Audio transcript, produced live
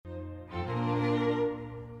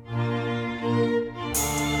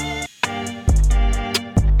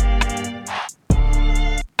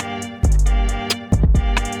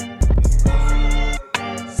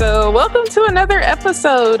welcome to another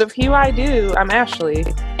episode of Who I Do. I'm Ashley.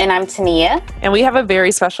 And I'm Tania. And we have a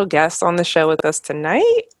very special guest on the show with us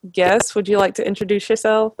tonight. Guest, would you like to introduce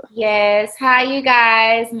yourself? Yes. Hi, you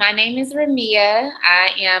guys. My name is Ramia.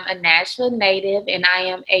 I am a Nashville native, and I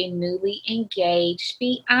am a newly engaged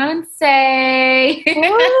fiance.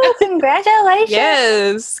 Ooh, congratulations.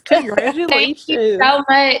 Yes, congratulations. Thank you so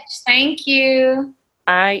much. Thank you.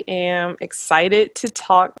 I am excited to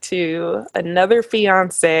talk to another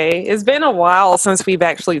fiance. It's been a while since we've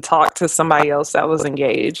actually talked to somebody else that was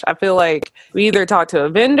engaged. I feel like we either talked to a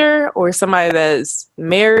vendor or somebody that's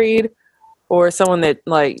married or someone that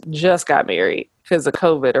like just got married because of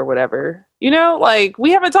COVID or whatever. You know, like we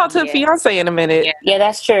haven't talked to a fiance in a minute. Yeah,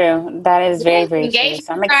 that's true. That is very, very true.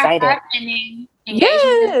 So I'm excited.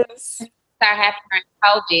 Yes. Start happening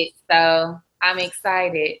COVID, so I'm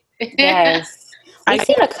excited. Yes. I've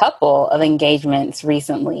seen a couple of engagements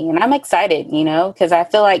recently, and I'm excited, you know, because I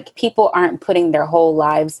feel like people aren't putting their whole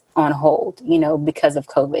lives on hold, you know, because of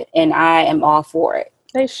COVID, and I am all for it.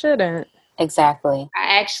 They shouldn't. Exactly.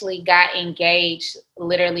 I actually got engaged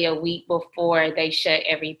literally a week before they shut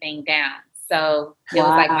everything down. So it was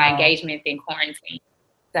like my engagement in quarantine.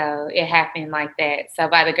 So it happened like that. So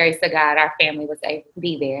by the grace of God, our family was able to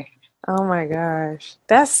be there. Oh my gosh.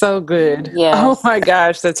 That's so good. Yes. Oh my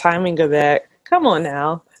gosh. The timing of that. Come on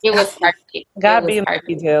now. It was perfect. Gotta be in the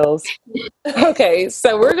details. Okay,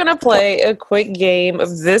 so we're going to play a quick game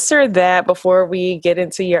of this or that before we get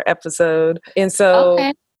into your episode. And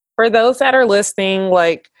so for those that are listening,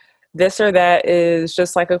 like this or that is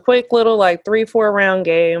just like a quick little like 3-4 round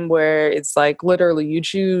game where it's like literally you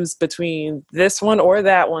choose between this one or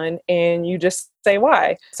that one and you just say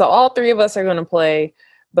why. So all three of us are going to play,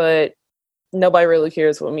 but nobody really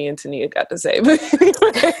cares what me and Tania got to say.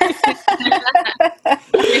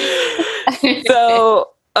 So,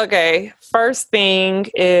 okay. First thing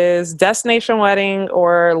is destination wedding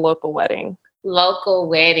or local wedding? Local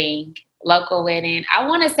wedding. I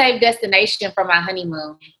want to save destination for my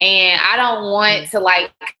honeymoon. And I don't want to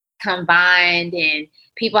like combine and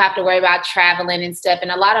people have to worry about traveling and stuff.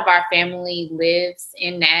 And a lot of our family lives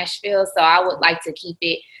in Nashville. So I would like to keep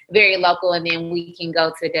it very local, and then we can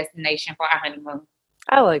go to a destination for our honeymoon.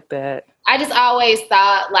 I like that. I just always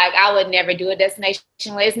thought like I would never do a destination.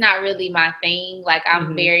 It's not really my thing. Like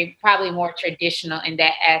I'm very probably more traditional in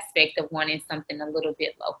that aspect of wanting something a little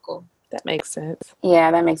bit local. That makes sense.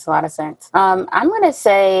 Yeah, that makes a lot of sense. I'm going to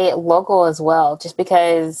say local as well, just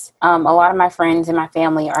because a lot of my friends and my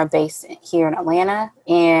family are based here in Atlanta,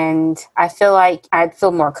 and I feel like I'd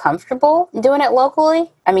feel more comfortable doing it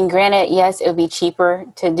locally. I mean, granted, yes, it would be cheaper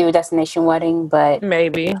to do a destination wedding, but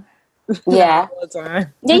maybe. Yeah. All the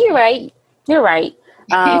time. Yeah, you're right.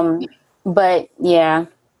 But yeah,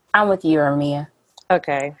 I'm with you, Ramia.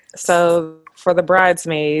 Okay. So for the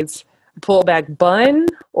bridesmaids, pull back bun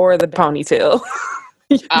or the ponytail?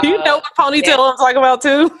 Do you know what ponytail I'm talking about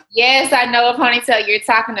too? Yes, I know what ponytail you're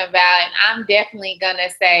talking about. And I'm definitely going to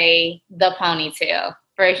say the ponytail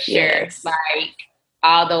for sure. Yes. Like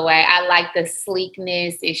all the way. I like the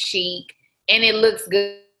sleekness. It's chic and it looks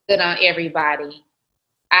good on everybody.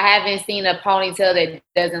 I haven't seen a ponytail that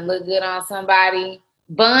doesn't look good on somebody.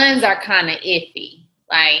 Buns are kind of iffy.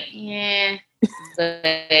 Like, yeah. But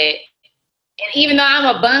and even though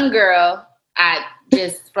I'm a bun girl, I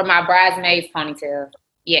just, for my bridesmaids ponytail,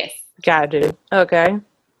 yes. Got you. Okay.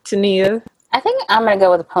 Tania? I think I'm going to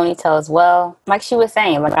go with a ponytail as well. Like she was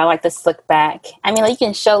saying, like I like the slick back. I mean, like you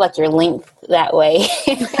can show like your length that way.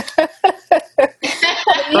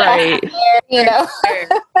 Right. You know?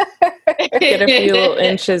 Get a few little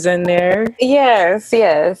inches in there. Yes.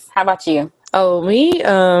 How about you? Oh, me?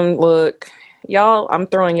 Look, y'all, I'm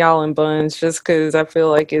throwing y'all in buns just because I feel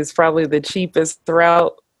like it's probably the cheapest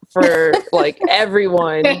route for like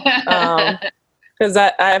everyone. Because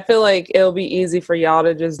I feel like it'll be easy for y'all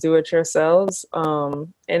to just do it yourselves.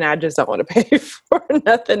 And I just don't want to pay for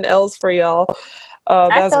nothing else for y'all.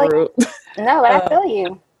 That's rude. No, but I feel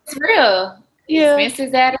you. It's real. Yeah.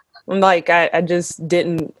 Expenses add up. Like, I just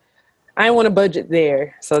didn't want to budget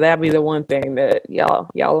there. So that'd be the one thing that y'all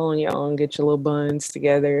on your own, get your little buns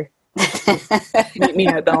together. Meet me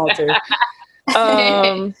at the altar.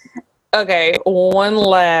 Okay, one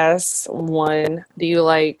last one. Do you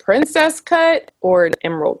like princess cut or an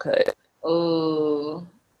emerald cut? Ooh.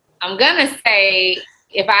 I'm going to say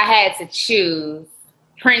if I had to choose,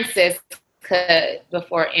 princess cut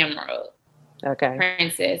before emerald. Okay.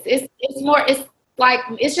 Princess. It's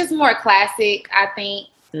just more classic, I think.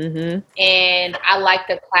 Mm-hmm. And I like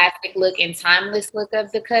the classic look and timeless look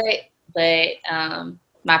of the cut, but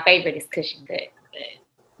my favorite is cushion cut.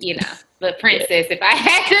 But, but princess, if I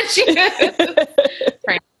had to choose,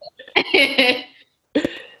 princess.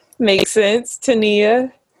 Makes sense.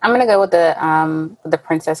 Tania? I'm gonna go with the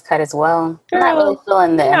princess cut as well. Girl, I'm not really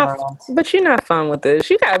feeling the emerald. But you're not fun with this.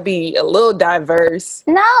 You gotta be a little diverse.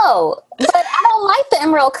 No, but I don't like the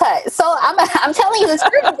emerald cut. So I'm telling you the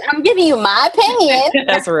truth. I'm giving you my opinion.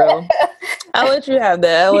 That's real. I'll let you have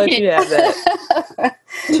that.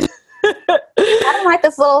 I don't like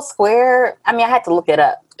this little square. I mean, I had to look it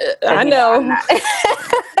up. I know.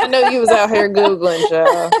 I know you was out here Googling,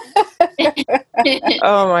 child.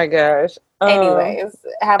 Oh my gosh. Anyways,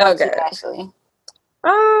 how about you, Ashley?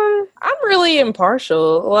 I'm really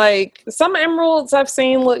impartial. Like, some emeralds I've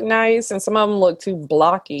seen look nice and some of them look too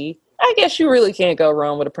blocky. I guess you really can't go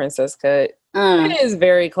wrong with a princess cut. It is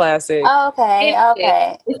very classic. Okay.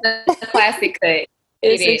 It's a classic cut.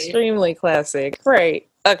 It's extremely classic. Right.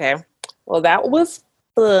 Okay. Well, that was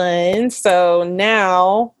fun. So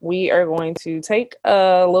now we are going to take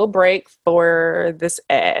a little break for this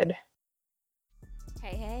ad.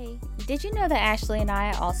 Hey. Did you know that Ashley and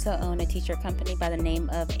I also own a t-shirt company by the name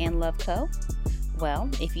of And Love Co? Well,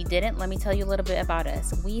 if you didn't, let me tell you a little bit about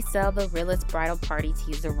us. We sell the realest bridal party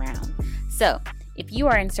tees around. So, if you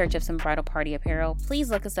are in search of some bridal party apparel,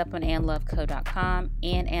 please look us up on andloveco.com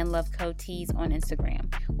and andloveco tees on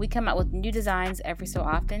Instagram. We come out with new designs every so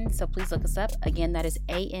often, so please look us up. Again, that is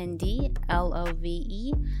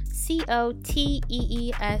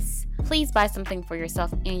ANDLOVECOTEES. Please buy something for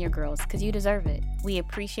yourself and your girls, because you deserve it. We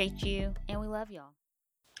appreciate you, and we love y'all.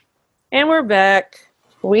 And we're back.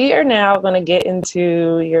 We are now going to get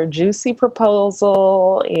into your juicy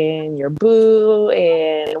proposal and your boo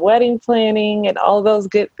and wedding planning and all those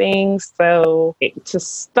good things. So to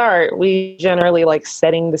start, we generally like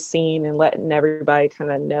setting the scene and letting everybody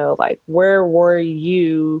kind of know, like, where were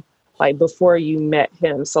you like before you met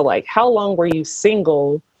him? So like, how long were you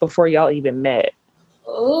single before y'all even met?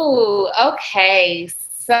 Ooh, okay.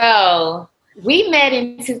 So we met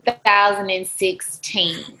in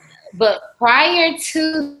 2016. But prior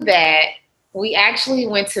to that, we actually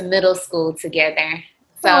went to middle school together.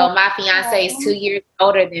 So my fiance is 2 years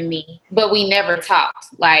older than me, but we never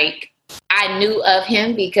talked. Like, I knew of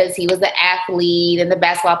him because he was an athlete and the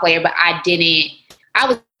basketball player, but I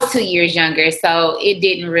was 2 years younger. So it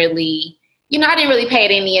didn't really, I didn't really pay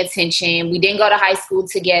it any attention. We didn't go to high school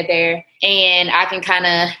together. And I can kind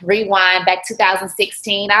of rewind back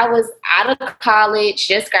 2016. I was out of college,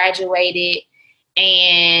 just graduated.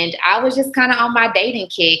 And I was just kind of on my dating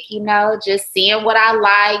kick, just seeing what I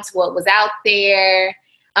liked, what was out there.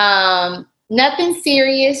 Nothing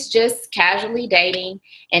serious, just casually dating.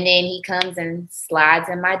 And then he comes and slides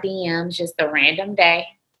in my DMs just a random day.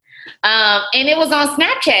 And it was on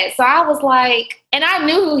Snapchat. So I was like, and I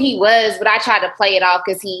knew who he was, but I tried to play it off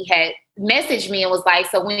because he had messaged me and was like,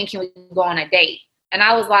 so when can we go on a date? And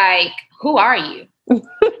I was like, who are you?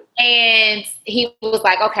 And he was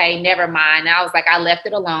like, okay, never mind. And I was like, I left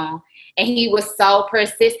it alone. And he was so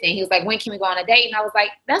persistent. He was like, when can we go on a date? And I was like,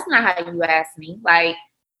 that's not how you ask me. Like,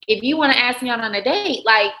 if you want to ask me out on a date,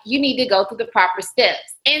 like, you need to go through the proper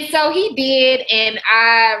steps. And so he did. And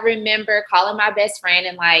I remember calling my best friend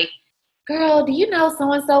and like, girl, do you know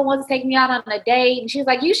so-and-so wants to take me out on a date? And she was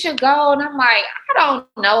like, you should go. And I'm like, I don't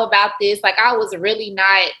know about this. Like, I was really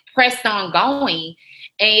not pressed on going.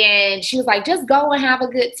 And she was like, just go and have a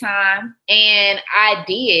good time. And I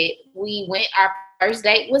did. We went, our first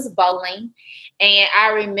date was bowling. And I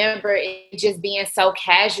remember it just being so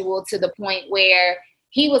casual to the point where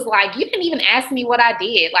he was like, you didn't even ask me what I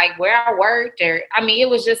did, like where I worked, or, it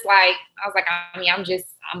was just like, I was like,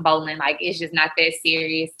 I'm bowling. Like, it's just not that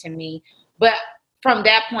serious to me. But from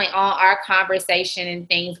that point on, our conversation and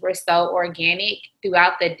things were so organic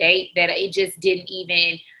throughout the date that it just didn't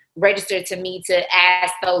even register to me to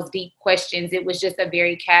ask those deep questions. It was just a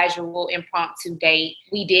very casual, impromptu date.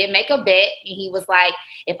 We did make a bet, and he was like,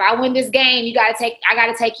 if I win this game, I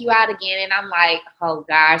gotta take you out again. And I'm like, oh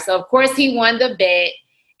gosh. So of course he won the bet,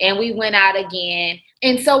 and we went out again.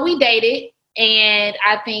 And so we dated. And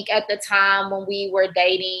I think at the time when we were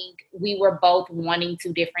dating, we were both wanting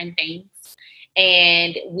two different things.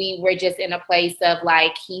 And we were just in a place of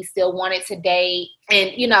like, he still wanted to date,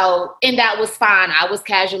 and, and that was fine. I was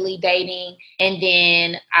casually dating. And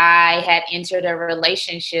then I had entered a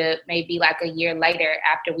relationship maybe like a year later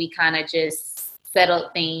after we kind of just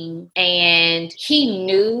settled things. And he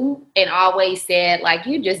knew and always said, like,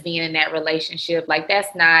 you just being in that relationship, like,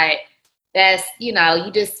 you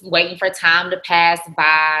just waiting for time to pass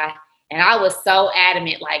by. And I was so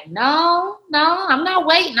adamant, like, no, I'm not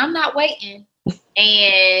waiting.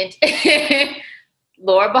 And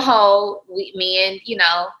lo and behold, me and,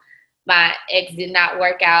 my ex did not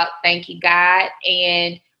work out. Thank you, God.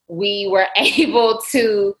 And we were able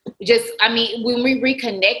to when we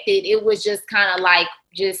reconnected, it was just kind of like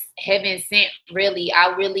just heaven sent, really.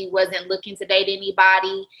 I really wasn't looking to date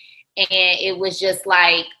anybody. And it was just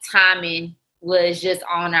like timing was just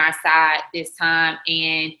on our side this time.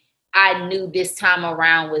 And I knew this time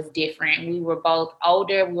around was different. We were both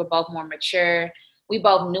older. We were both more mature. We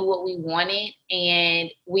both knew what we wanted, and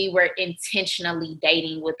we were intentionally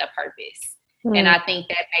dating with a purpose. And I think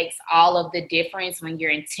that makes all of the difference when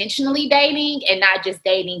you're intentionally dating and not just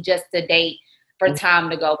dating just to date for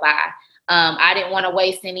time to go by. I didn't want to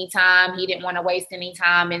waste any time. He didn't want to waste any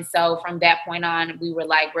time. And so from that point on, we were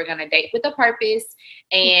like, we're going to date with a purpose,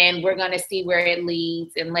 and we're going to see where it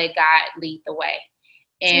leads and let God lead the way.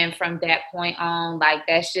 And from that point on, like,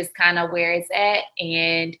 that's just kind of where it's at.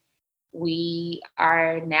 And we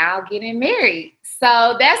are now getting married.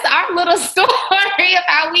 So that's our little story of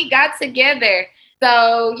how we got together.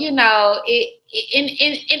 So, you know,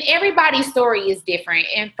 and everybody's story is different.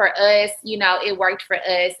 And for us, you know, it worked for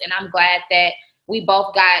us. And I'm glad that we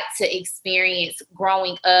both got to experience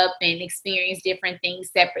growing up and experience different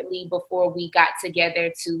things separately before we got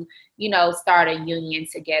together to, you know, start a union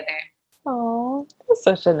together. Oh, that's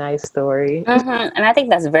such a nice story. And I think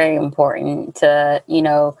that's very important to, you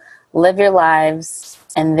know, live your lives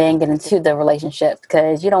and then get into the relationship,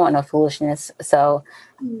 because you don't want no foolishness. So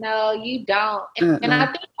no, you don't. And I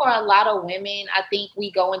think for a lot of women, I think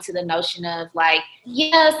we go into the notion of like,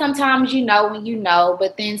 yeah, sometimes you know when you know,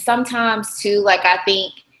 but then sometimes too, like, I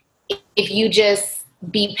think if you just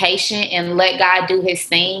be patient and let God do his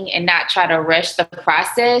thing and not try to rush the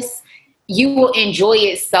process, you will enjoy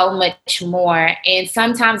it so much more. And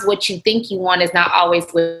sometimes what you think you want is not always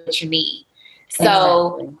what you need.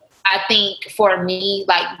 So exactly. I think for me,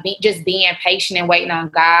 like just being patient and waiting on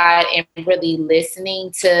God and really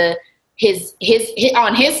listening to his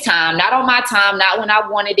on his time, not on my time, not when I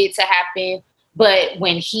wanted it to happen, but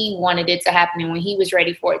when he wanted it to happen and when he was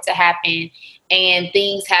ready for it to happen. And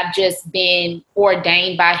things have just been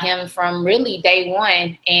ordained by him from really day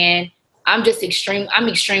one. And I'm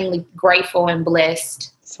extremely grateful and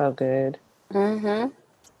blessed. So good.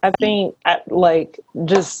 I think, like,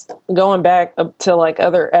 just going back up to like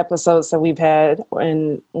other episodes that we've had,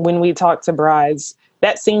 when we talk to brides,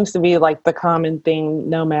 that seems to be like the common thing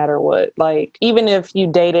no matter what. Like, even if you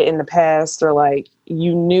dated in the past or like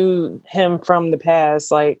you knew him from the past,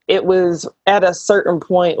 like it was at a certain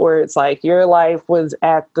point where it's like your life was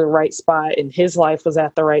at the right spot and his life was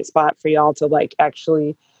at the right spot for y'all to like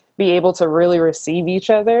actually be able to really receive each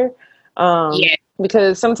other. Yeah.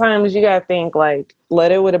 Because sometimes you gotta think like,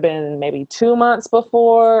 let it would have been maybe 2 months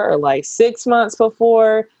before or like 6 months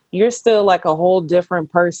before. You're still like a whole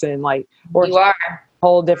different person, like, or you are a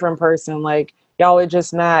whole different person. Like, y'all are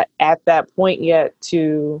just not at that point yet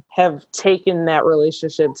to have taken that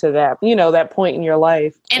relationship to that, you know, that point in your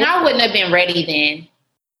life. And I wouldn't have been ready then.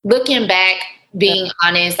 Looking back, being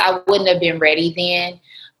honest, I wouldn't have been ready then.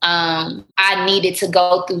 I needed to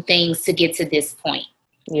go through things to get to this point.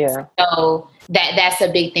 Yeah. So that's a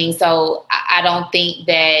big thing. So I don't think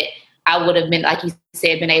that I would have been, like you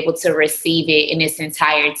said, been able to receive it in its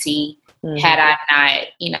entirety had I not,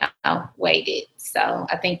 you know, waited. So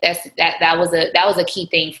I think that was a key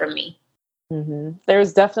thing for me.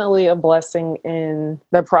 There's definitely a blessing in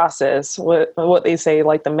the process. What they say,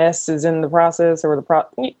 like the mess is in the process, or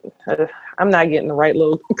I'm not getting the right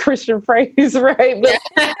little Christian phrase, right? But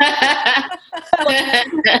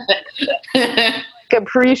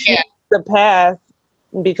appreciate the path,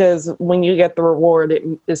 because when you get the reward, it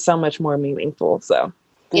is so much more meaningful. So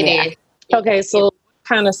it is. Okay, so what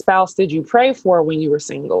kind of spouse did you pray for when you were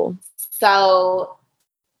single? So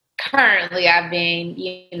currently I've been,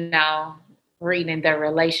 you know, reading the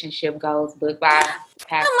Relationship Goals book by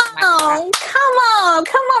Pastor Come on,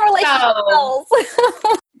 Relationship Goals.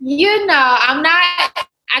 You know,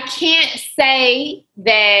 I can't say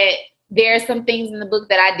that there are some things in the book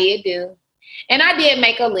that I did do. And I did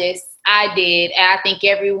make a list. I did. And I think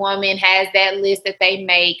every woman has that list that they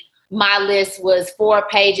make. My list was 4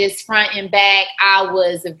 pages, front and back. I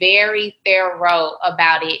was very thorough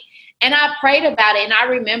about it. And I prayed about it. And I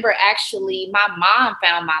remember actually my mom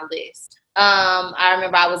found my list. I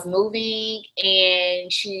remember I was moving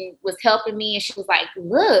and she was helping me and she was like,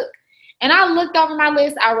 look. And I looked over my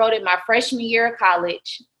list. I wrote it my freshman year of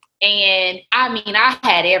college. And I mean, I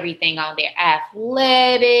had everything on there.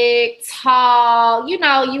 Athletic, tall, you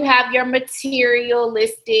know, you have your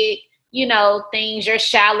materialistic, you know, things, your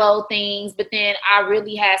shallow things. But then I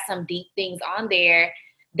really had some deep things on there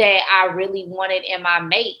that I really wanted in my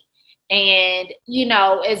mate. And, you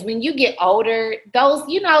know, as when you get older, those,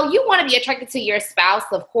 you know, you want to be attracted to your spouse,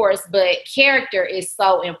 of course, but character is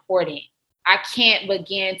so important. I can't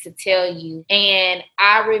begin to tell you. And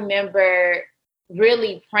I remember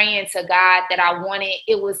really praying to God that I wanted,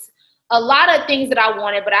 it was a lot of things that I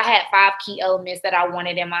wanted, but I had 5 key elements that I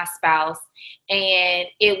wanted in my spouse. And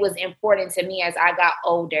it was important to me as I got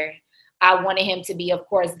older. I wanted him to be, of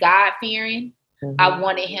course, God-fearing. Mm-hmm. I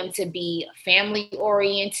wanted him to be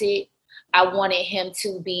family-oriented. I wanted him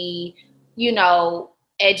to be, you know,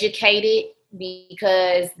 educated,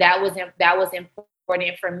 because that was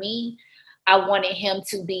important for me. I wanted him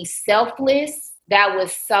to be selfless. That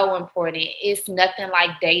was so important. It's nothing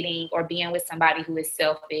like dating or being with somebody who is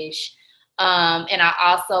selfish. And I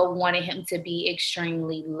also wanted him to be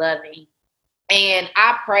extremely loving. And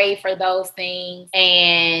I prayed for those things.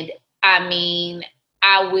 And I mean,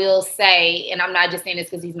 I will say, and I'm not just saying this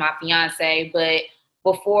because he's my fiance, but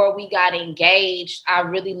before we got engaged, I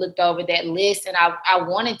really looked over that list, and I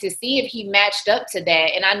wanted to see if he matched up to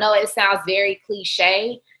that. And I know it sounds very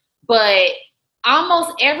cliche, but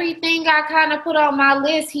almost everything I kind of put on my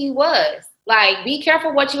list, he was. Like, be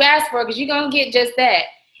careful what you ask for, because you're going to get just that.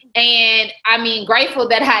 And I mean, grateful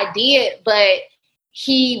that I did, but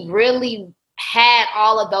he really had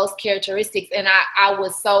all of those characteristics. And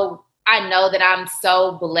I know that I'm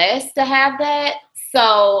so blessed to have that.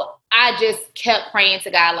 So I just kept praying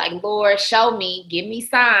to God, like, Lord, show me, give me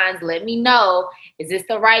signs, let me know, is this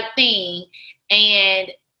the right thing? And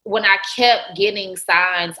when I kept getting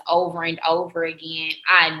signs over and over again,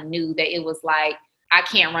 I knew that it was like, I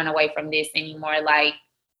can't run away from this anymore. Like,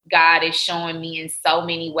 God is showing me in so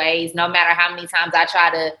many ways, no matter how many times I try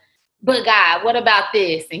to, but God, what about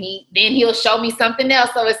this? And he'll show me something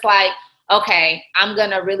else. So it's like, okay, I'm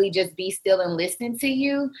going to really just be still and listen to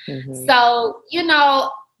you. Mm-hmm. So, you know,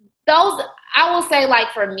 those, I will say,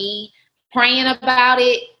 like, for me, praying about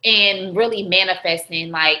it and really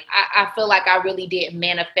manifesting, like, I feel like I really did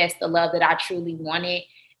manifest the love that I truly wanted.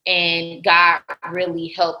 And God really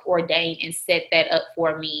helped ordain and set that up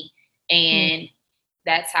for me. And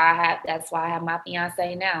that's why I have my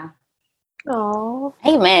fiance now. Oh,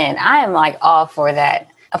 amen. I am like all for that.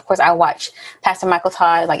 Of course, I watch Pastor Michael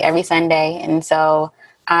Todd like every Sunday, and so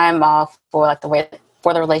I'm all for like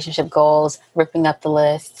for the relationship goals, ripping up the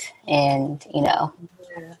list, and you know.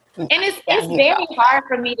 Yeah. And it's very hard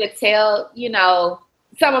for me to tell, you know,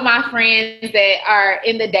 some of my friends that are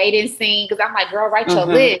in the dating scene, because I'm like, girl, write your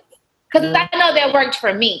list, because I know that worked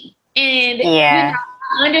for me, and you know,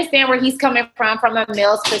 I understand where he's coming from a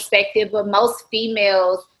male's perspective, but most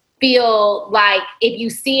females feel like if you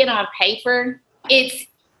see it on paper, it's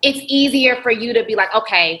easier for you to be like,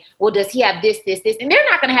 okay, well, does he have this? And they're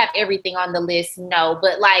not going to have everything on the list, no,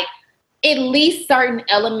 but like at least certain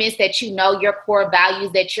elements that you know, your core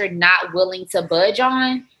values that you're not willing to budge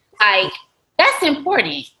on, like that's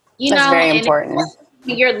important. That's very important.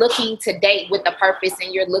 When you're looking to date with a purpose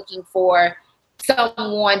and you're looking for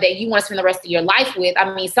someone that you want to spend the rest of your life with,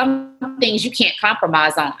 I mean, some things you can't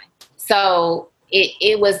compromise on. So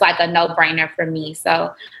it was like a no-brainer for me.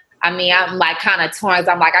 So, I mean, I'm like kind of torn.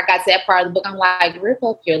 I'm like, I got to that part of the book. I'm like, rip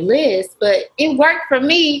up your list. But it worked for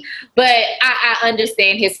me. But I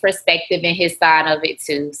understand his perspective and his side of it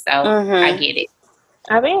too. So I get it.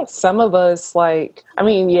 I think some of us like, I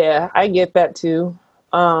mean, yeah, I get that too.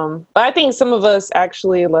 But I think some of us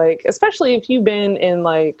actually like, especially if you've been in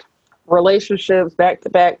like relationships back to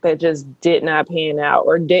back that just did not pan out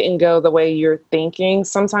or didn't go the way you're thinking,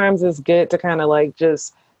 sometimes it's good to kind of like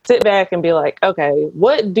just sit back and be like, okay,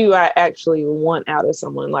 what do I actually want out of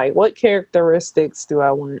someone? Like, what characteristics do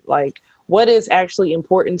I want? Like, what is actually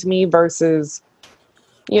important to me versus,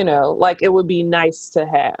 you know, like it would be nice to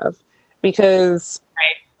have, because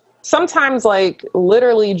sometimes like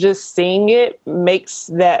literally just seeing it makes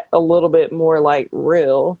that a little bit more like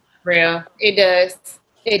real. It does.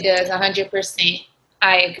 It does, 100%.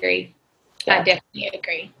 I agree. Yeah. I definitely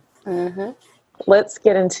agree. Mm-hmm. Let's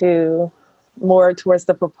get into more towards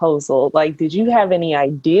the proposal. Like, did you have any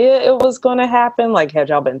idea it was going to happen? Like, had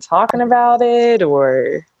y'all been talking about it,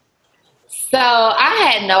 or? So I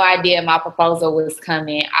had no idea my proposal was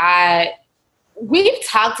coming. We've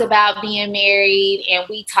talked about being married, and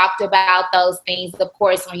we talked about those things. Of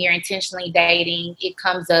course, when you're intentionally dating, it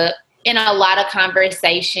comes up in a lot of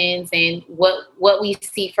conversations and what we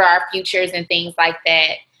see for our futures and things like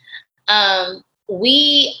that.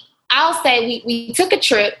 I'll say we took a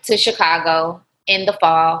trip to Chicago in the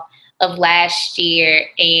fall of last year,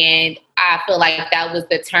 and I feel like that was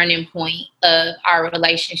the turning point of our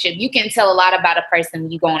relationship. You can tell a lot about a person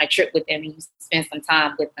when you go on a trip with them and you spend some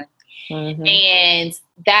time with them. Mm-hmm. And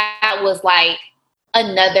that was like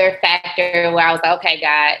another factor where I was like, okay,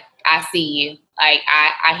 God, I see you. Like,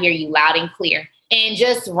 I hear you loud and clear. And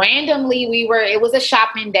just randomly, it was a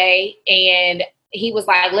shopping day, and he was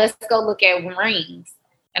like, let's go look at rings.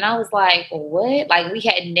 And I was like, what? Like, we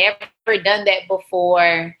had never done that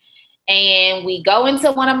before. And we go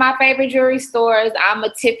into one of my favorite jewelry stores. I'm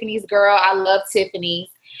a Tiffany's girl. I love Tiffany's.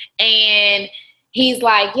 And he's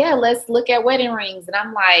like, yeah, let's look at wedding rings. And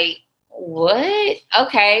I'm like, what?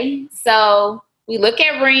 Okay. So we look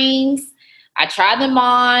at rings. I try them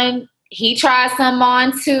on. He tried some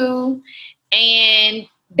on too. And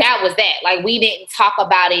that was that. Like, we didn't talk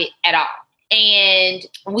about it at all. And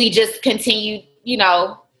we just continued,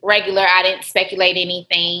 regular. I didn't speculate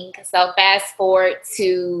anything. So fast forward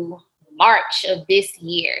to March of this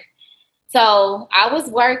year. So I was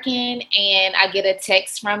working, and I get a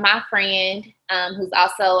text from my friend, who's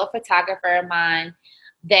also a photographer of mine,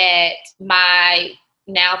 that my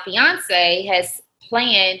now fiance has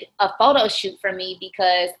planned a photo shoot for me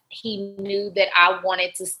because he knew that I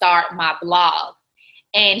wanted to start my blog.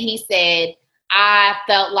 And he said, I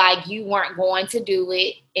felt like you weren't going to do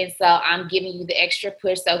it, and so I'm giving you the extra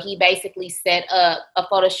push. So he basically set up a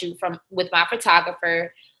photo shoot with my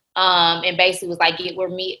photographer, and basically was like, get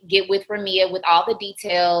with Ramia with all the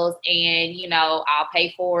details, and I'll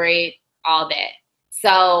pay for it, all that.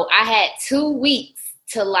 So I had 2 weeks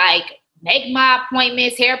to like make my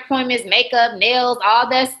appointments, hair appointments, makeup, nails, all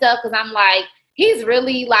that stuff, because I'm like, he's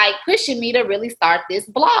really like pushing me to really start this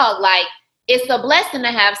blog. Like, it's a blessing to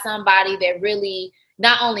have somebody that really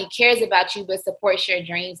not only cares about you, but supports your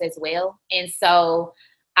dreams as well. And so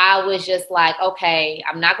I was just like, okay,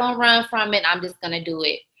 I'm not going to run from it. I'm just going to do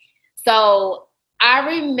it. So I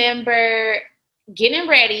remember getting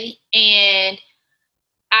ready, and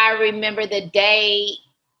I remember the day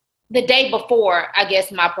before, I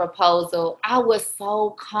guess, my proposal, I was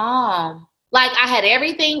so calm. Like, I had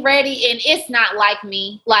everything ready, and it's not like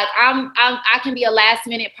me. Like, I can be a last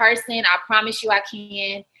minute person. I promise you I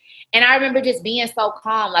can. And I remember just being so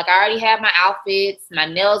calm. Like, I already had my outfits, my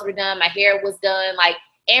nails were done, my hair was done. Like,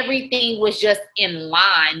 everything was just in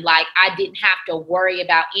line. Like, I didn't have to worry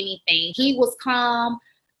about anything. He was calm.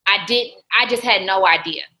 I just had no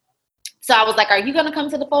idea. So I was like, are you going to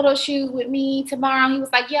come to the photo shoot with me tomorrow? And he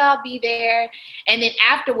was like, yeah, I'll be there. And then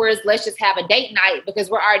afterwards, let's just have a date night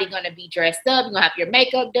because we're already going to be dressed up. You're going to have your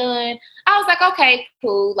makeup done. I was like, okay,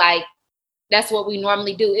 cool. Like, that's what we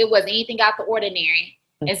normally do. It wasn't anything out the ordinary.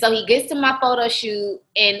 And so he gets to my photo shoot.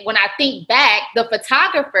 And when I think back, the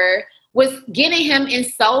photographer was getting him in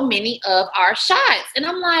so many of our shots. And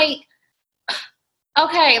I'm like,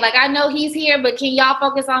 okay, like, I know he's here, but can y'all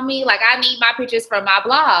focus on me? Like, I need my pictures for my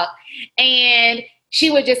blog. And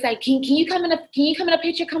she would just say, can you come in a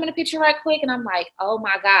picture right quick? And I'm like, oh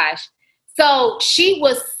my gosh. So she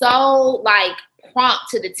was so like prompt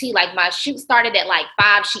to the T. Like, my shoot started at like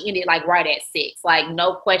 5. She ended like right at 6, like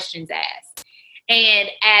no questions asked. And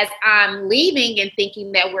as I'm leaving and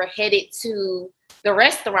thinking that we're headed to the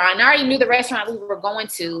restaurant, and I already knew the restaurant we were going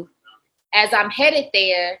to, as I'm headed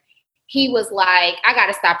there, he was like, I got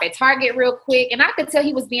to stop at Target real quick. And I could tell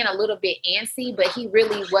he was being a little bit antsy, but he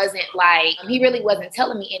really wasn't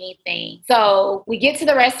telling me anything. So we get to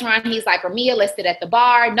the restaurant. He's like, Ramia, let's sit at the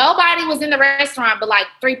bar. Nobody was in the restaurant but like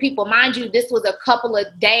 3 people. Mind you, this was a couple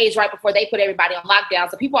of days right before they put everybody on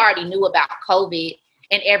lockdown. So people already knew about COVID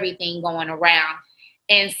and everything going around.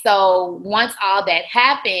 And so once all that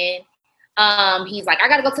happened, he's like, I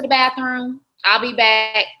got to go to the bathroom. I'll be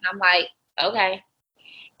back. And I'm like, okay.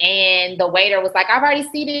 And the waiter was like, I've already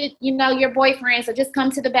seated, your boyfriend, so just come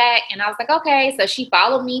to the back. And I was like, okay. So she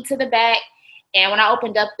followed me to the back. And when I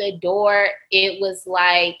opened up the door, it was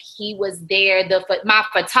like he was there. My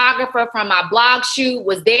photographer from my blog shoot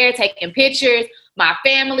was there taking pictures. My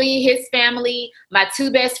family, his family, my 2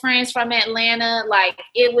 best friends from Atlanta. Like,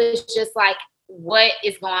 it was just like, what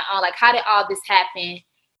is going on? Like, how did all this happen?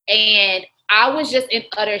 And I was just in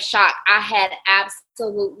utter shock. I had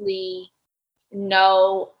absolutely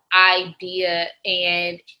no idea.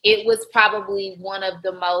 And it was probably one of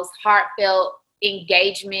the most heartfelt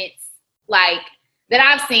engagements like that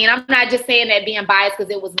I've seen. I'm not just saying that being biased because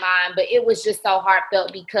it was mine, but it was just so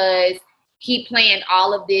heartfelt because he planned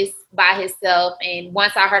all of this by himself. And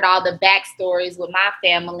once I heard all the backstories with my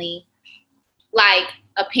family, like,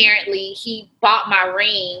 apparently he bought my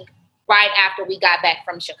ring right after we got back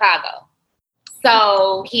from Chicago.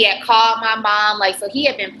 So he had called my mom, like, so he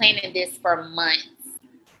had been planning this for months.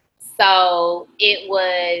 So it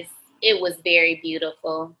was very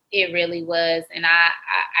beautiful. It really was. And I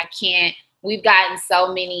can't, we've gotten so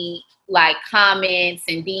many like comments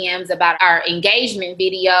and DMs about our engagement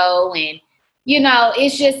video and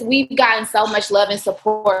it's just we've gotten so much love and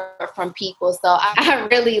support from people. So I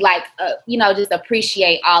really like, just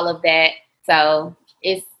appreciate all of that. So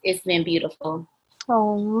it's been beautiful.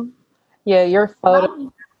 Oh, yeah, your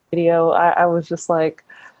photo video, I was just like,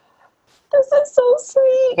 this is so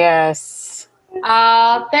sweet. Yes.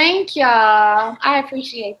 Oh, thank y'all. I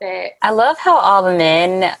appreciate that. I love how all the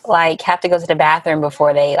men like have to go to the bathroom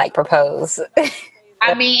before they like propose.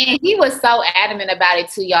 I mean, he was so adamant about it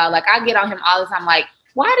too, y'all. Like, I get on him all the time, like,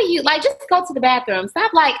 why do you, like, just go to the bathroom.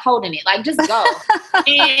 Stop, like, holding it. Like, just go.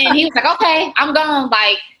 And he was like, okay, I'm gone.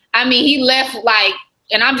 Like, I mean, he left, like,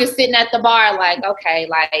 and I'm just sitting at the bar, like, okay,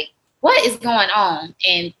 like, what is going on?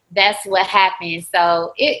 And that's what happened.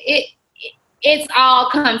 So it's all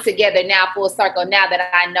come together now, full circle, now that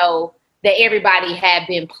I know that everybody had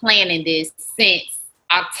been planning this since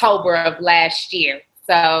October of last year.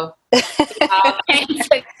 So it all came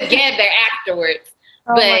together afterwards.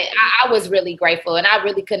 But I was really grateful, and I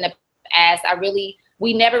really couldn't have asked.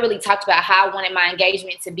 We never really talked about how I wanted my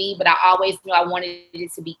engagement to be, but I always knew I wanted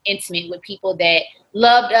it to be intimate with people that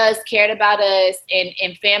loved us, cared about us,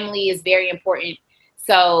 and family is very important.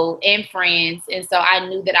 So, and friends. And so I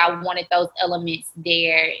knew that I wanted those elements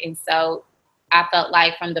there. And so I felt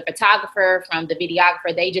like from the photographer, from the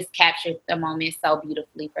videographer, they just captured the moment so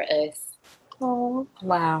beautifully for us. Oh,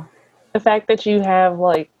 wow. The fact that you have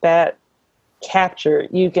like that captured,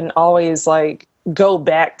 you can always like go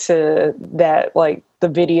back to that, like the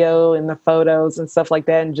video and the photos and stuff like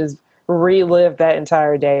that, and just relive that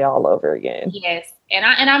entire day all over again. Yes. And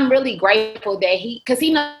I'm really grateful that because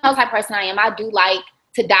he knows how person I am. I do like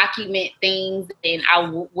to document things, and I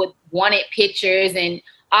would wanted pictures and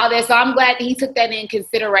all that. So I'm glad that he took that in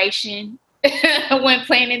consideration when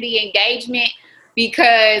planning the engagement,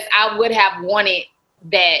 because I would have wanted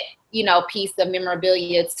that, piece of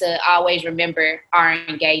memorabilia to always remember our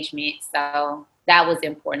engagement. So that was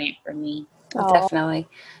important for me. Oh. Definitely.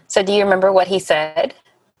 So do you remember what he said?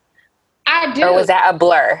 I do. Or was that a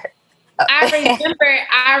blur?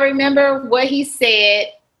 I remember what he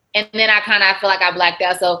said, and then I feel like I blacked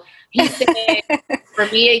out. So he said,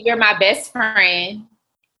 Ramia, you're my best friend.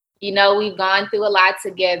 We've gone through a lot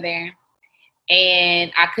together,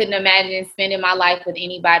 and I couldn't imagine spending my life with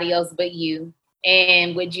anybody else but you.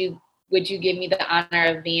 And would you give me the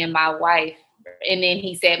honor of being my wife? And then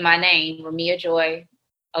he said my name, Ramia Joy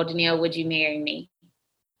O'Daniel, would you marry me?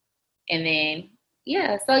 And then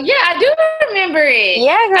yeah, so yeah, I do remember it.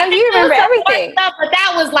 Yeah, girl, you remember everything. Stuff, but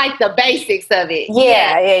that was like the basics of it.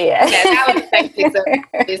 Yeah. That was the basics of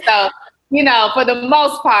it. So, for the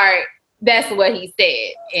most part, that's what he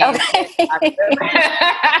said. And, okay.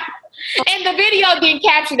 And the video didn't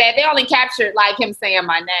capture that. They only captured like him saying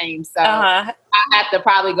my name. So I have to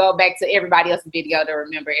probably go back to everybody else's video to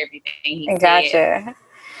remember everything he said. Gotcha.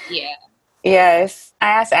 Yeah. Yes. I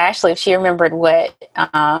asked Ashley if she remembered what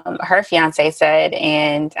her fiance said,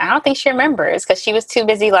 and I don't think she remembers because she was too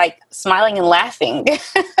busy like smiling and laughing.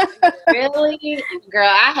 Really? Girl,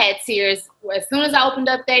 I had tears. As soon as I opened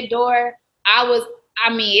up that door,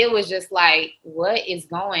 it was just like, what is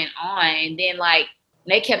going on? And then like,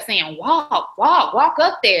 they kept saying, walk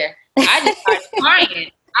up there. I just started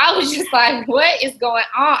crying. I was just like, what is going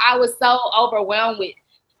on? I was so overwhelmed with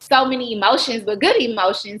so many emotions, but good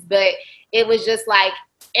emotions. But it was just like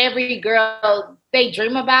every girl, they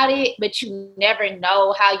dream about it, but you never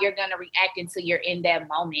know how you're going to react until you're in that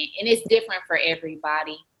moment. And it's different for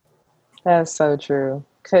everybody. That's so true.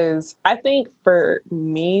 Because I think for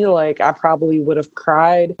me, like, I probably would have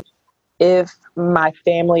cried if my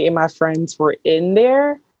family and my friends were in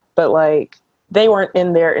there, but like they weren't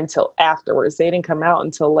in there until afterwards. They didn't come out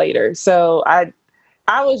until later. So I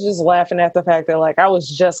was just laughing at the fact that like I was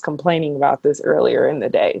just complaining about this earlier in the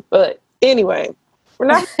day. But anyway, we're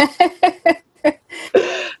not.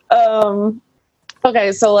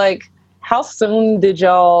 Okay, so like, how soon did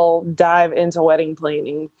y'all dive into wedding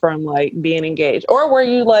planning from like being engaged, or were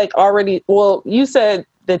you like already? Well, you said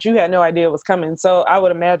that you had no idea it was coming, so I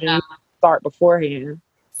would imagine you start beforehand.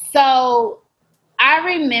 So I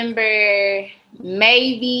remember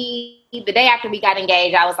maybe the day after we got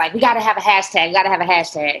engaged, I was like, we got to have a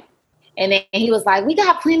hashtag. And then he was like, we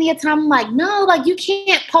got plenty of time. I'm like, no, like you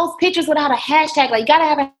can't post pictures without a hashtag. Like you got to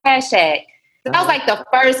have a hashtag. So that was like the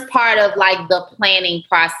first part of like the planning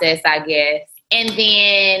process, I guess. And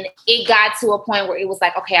then it got to a point where it was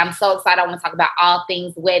like, okay, I'm so excited. I want to talk about all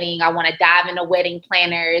things wedding. I want to dive into wedding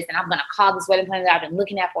planners, and I'm going to call this wedding planner that I've been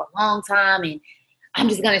looking at for a long time. And I'm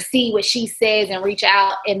just going to see what she says and reach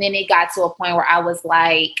out. And then it got to a point where I was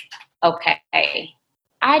like, okay,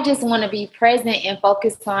 I just want to be present and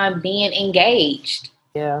focused on being engaged.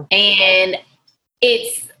 Yeah. And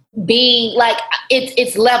it's being like,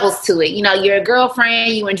 it's levels to it. You know, you're a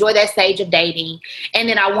girlfriend, you enjoy that stage of dating. And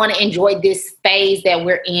then I want to enjoy this phase that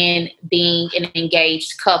we're in, being an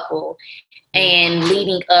engaged couple and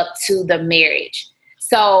leading up to the marriage.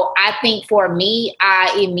 So I think for me,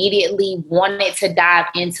 I immediately wanted to dive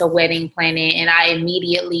into wedding planning, and I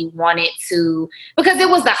immediately wanted to, because it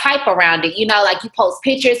was the hype around it. You know, like you post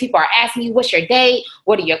pictures, people are asking you, what's your date?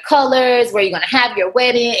 What are your colors? Where are you going to have your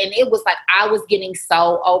wedding? And it was like, I was getting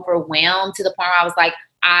so overwhelmed to the point where I was like,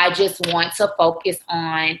 I just want to focus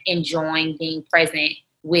on enjoying being present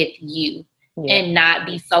with you and not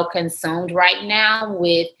be so consumed right now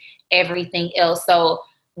with everything else. So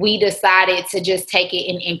we decided to just take it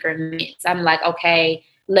in increments. I'm like, okay,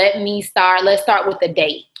 let's start with the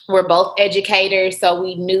date. We're both educators, so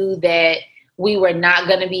we knew that we were not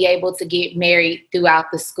going to be able to get married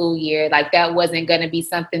throughout the school year. Like that wasn't going to be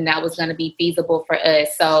something that was going to be feasible for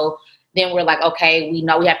us. So then we're like, okay, we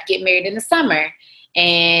know we have to get married in the summer.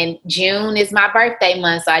 And June is my birthday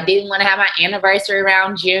month, so I didn't want to have my anniversary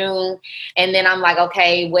around June. And then I'm like,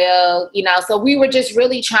 okay, well, you know, so we were just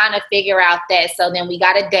really trying to figure out that. So then we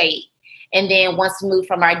got a date. And then once we moved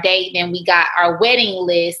from our date, then we got our wedding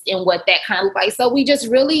list and what that kind of looked like. So we just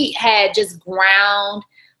really had just ground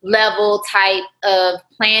level type of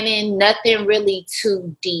planning, nothing really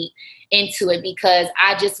too deep into it, because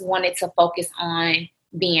I just wanted to focus on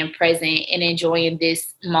being present and enjoying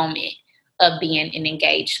this moment of being an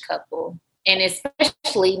engaged couple. And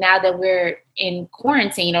especially now that we're in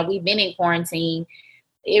quarantine, or we've been in quarantine,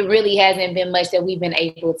 it really hasn't been much that we've been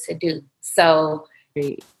able to do. So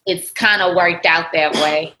it's kind of worked out that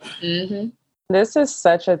way. Mm-hmm. This is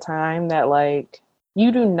such a time that, like,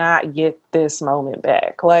 you do not get this moment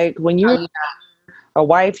back. Like, when you're a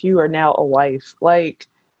wife, you are now a wife. Like,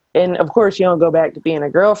 and of course, you don't go back to being a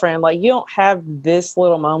girlfriend. Like, you don't have this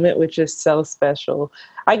little moment, which is so special.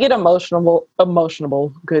 I get emotional,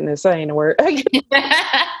 goodness, that ain't a word,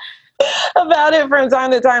 about it from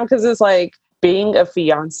time to time, because it's like being a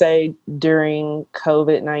fiance during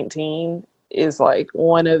COVID-19 is like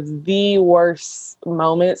one of the worst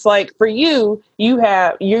moments. Like for you,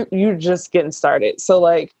 you're just getting started. So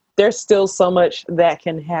like there's still so much that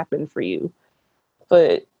can happen for you.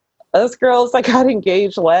 But us girls that got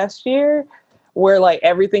engaged last year, where like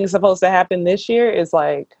everything's supposed to happen this year, is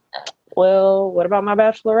like, well, what about my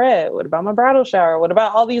bachelorette? What about my bridal shower? What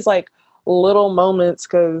about all these like little moments?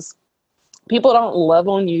 Because people don't love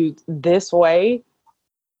on you this way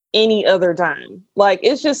any other time. Like,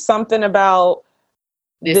 it's just something about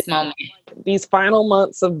this moment, these final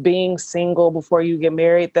months of being single before you get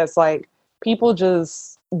married, that's like people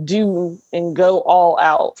just do and go all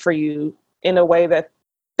out for you in a way that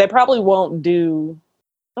they probably won't do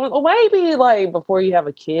maybe like before you have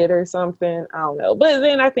a kid or something. I don't know. But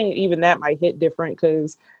then I think even that might hit different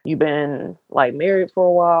because you've been like married for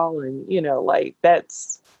a while, and you know, like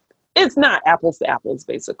it's not apples to apples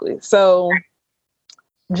basically. So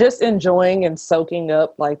just enjoying and soaking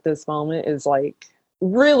up like this moment is like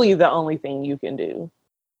really the only thing you can do.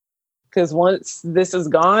 Because once this is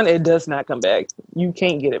gone, it does not come back. You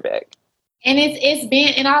can't get it back. And it's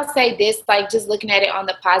been, and I'll say this, like just looking at it on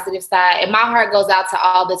the positive side, and my heart goes out to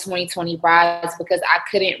all the 2020 brides, because I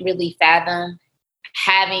couldn't really fathom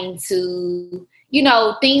having to, you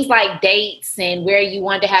know, things like dates and where you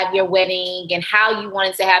wanted to have your wedding and how you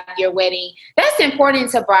wanted to have your wedding. That's important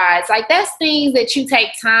to brides. Like that's things that you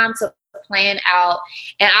take time to plan out.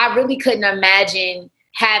 And I really couldn't imagine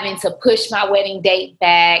having to push my wedding date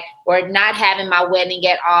back, or not having my wedding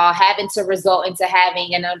at all, having to result into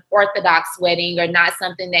having an unorthodox wedding, or not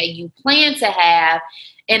something that you plan to have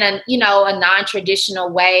in a, you know, a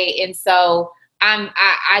non-traditional way. And so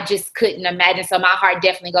I just couldn't imagine. So my heart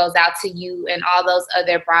definitely goes out to you and all those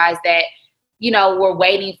other brides that, you know, were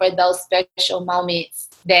waiting for those special moments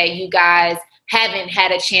that you guys haven't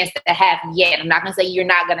had a chance to have yet. I'm not going to say you're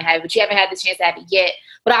not going to have it, but you haven't had the chance to have it yet.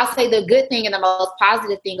 But I'll say the good thing and the most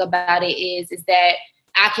positive thing about it is that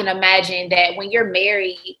I can imagine that when you're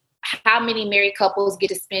married, how many married couples get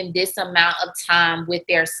to spend this amount of time with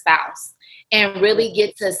their spouse and really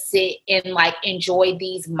get to sit and like enjoy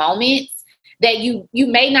these moments that you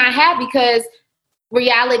may not have, because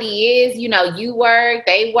reality is, you know, you work,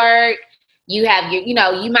 they work, you have your, you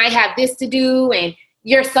know, you might have this to do, and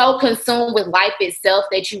you're so consumed with life itself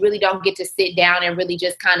that you really don't get to sit down and really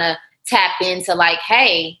just kind of tap into like,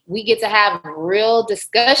 hey, we get to have real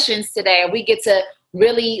discussions today. We get to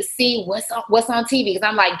really see what's on TV. Because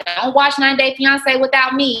I'm like, don't watch 90 Day Fiance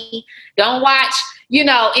without me. Don't watch, you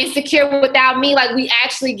know, Insecure without me. Like we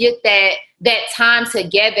actually get that time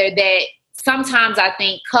together that sometimes I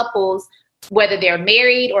think couples, whether they're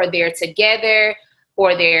married or they're together,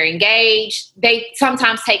 or they're engaged, they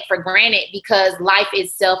sometimes take for granted because life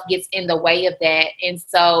itself gets in the way of that. And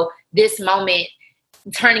so this moment,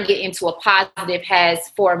 turning it into a positive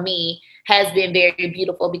for me, has been very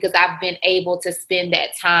beautiful because I've been able to spend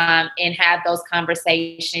that time and have those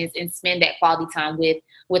conversations and spend that quality time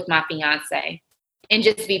with my fiance and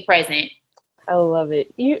just be present. I love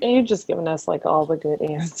it. You've just given us like all the good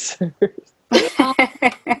answers.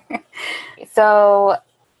 So,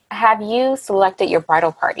 have you selected your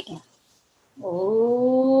bridal party?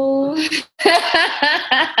 Ooh.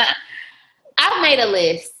 I've made a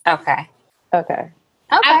list. Okay.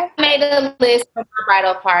 I've made a list for my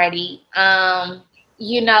bridal party. To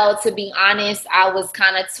be honest, I was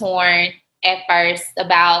kind of torn at first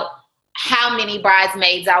about how many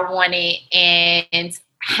bridesmaids I wanted and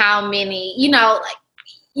how many,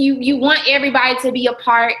 you want everybody to be a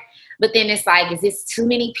part, but then it's like, is this too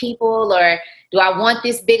many people, or do I want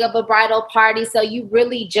this big of a bridal party? So you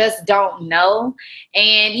really just don't know.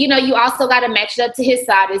 And, you also got to match it up to his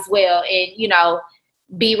side as well. And,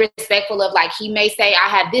 be respectful of, like, he may say, I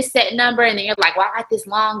have this set number. And then you're like, well, I got this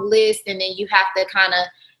long list. And then you have to kind of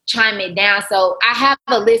chime it down. So I have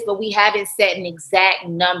a list, but we haven't set an exact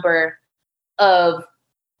number of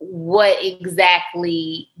what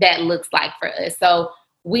exactly that looks like for us. So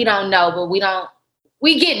we don't know, but we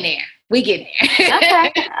getting there. Okay.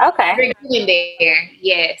 We're getting there.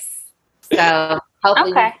 Yes. So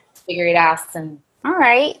hopefully we figure it out soon. All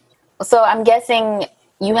right. So I'm guessing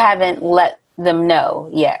you haven't let them know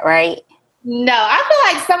yet, right? No, I feel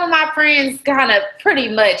like some of my friends kind of pretty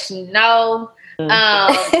much know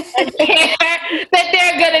that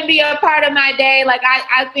they're going to be a part of my day. Like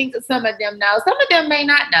I think some of them know. Some of them may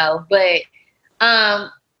not know, but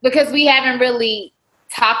because we haven't really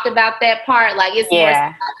talked about that part. Like, it's more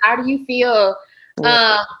like, how do you feel?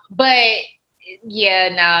 But yeah,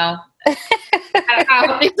 no. I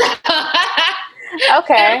don't think so.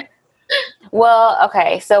 Okay. Well,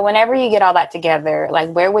 okay. So whenever you get all that together, like,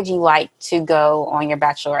 where would you like to go on your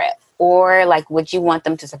bachelorette? Or, like, would you want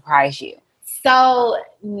them to surprise you? So,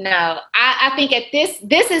 no. I think at this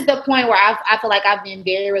is the point where I feel like I've been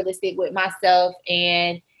very realistic with myself.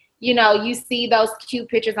 And, you see those cute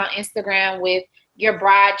pictures on Instagram with your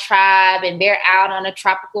bride tribe, and they're out on a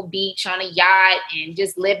tropical beach on a yacht and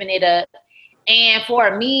just living it up. And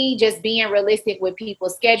for me, just being realistic with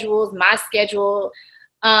people's schedules, my schedule,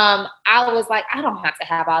 I was like, I don't have to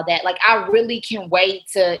have all that. Like, I really can wait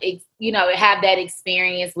to, have that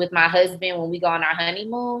experience with my husband when we go on our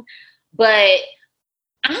honeymoon. But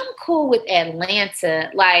I'm cool with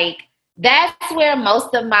Atlanta. Like, that's where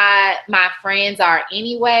most of my friends are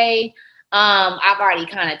anyway. I've already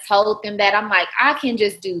kind of told them that. I'm like, I can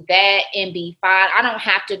just do that and be fine. I don't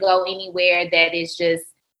have to go anywhere that is just,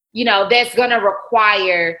 that's going to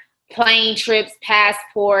require plane trips,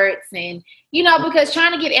 passports, and, because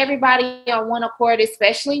trying to get everybody on one accord,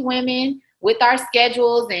 especially women with our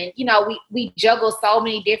schedules, and, we juggle so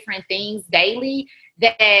many different things daily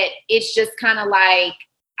that it's just kind of like,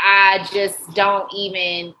 I just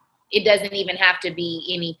it doesn't even have to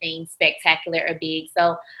be anything spectacular or big.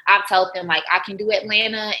 So I've told them, like, I can do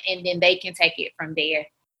Atlanta, and then they can take it from there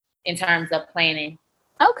in terms of planning.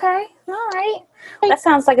 Okay. All right. That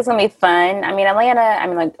sounds like it's going to be fun. I mean,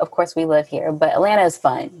 Atlanta, like, of course we live here, but Atlanta is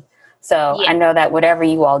fun. So yeah. I know that whatever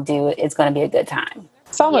you all do, it's going to be a good time.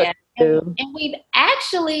 Yeah. And we've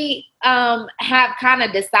actually have kind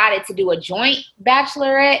of decided to do a joint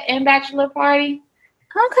bachelorette and bachelor party.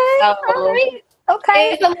 Okay. So, all right.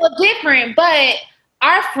 Okay. It's a little different, but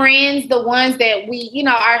our friends, the ones that we,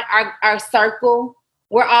 our circle,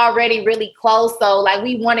 we're already really close. So, like,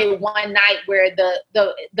 we wanted one night where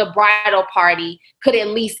the bridal party could at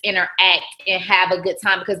least interact and have a good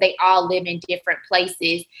time, because they all live in different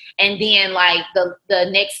places. And then, like, the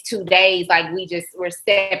next 2 days, like, we're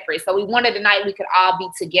separate. So we wanted a night we could all be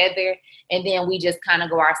together, and then we just kind of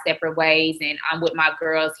go our separate ways. And I'm with my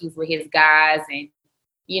girls, he's with his guys, and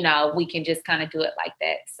we can just kind of do it like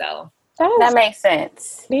that. So that makes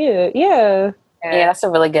sense. Yeah, that's a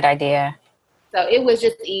really good idea. So it was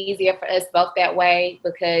just easier for us both that way,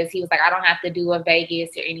 because he was like, I don't have to do a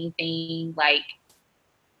Vegas or anything. Like,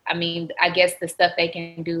 I mean, I guess the stuff they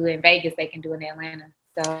can do in Vegas, they can do in Atlanta.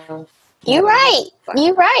 So You're right. So,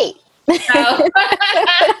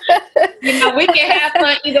 we can have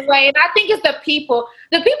fun either way. And I think it's the people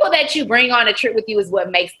that you bring on a trip with you is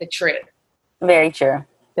what makes the trip. Very true.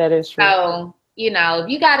 That is true. So, if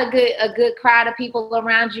you got a good crowd of people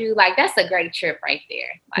around you, like, that's a great trip right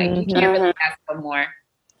there. Like, you can't really ask for more.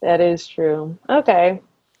 That is true. Okay.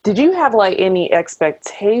 Did you have, like, any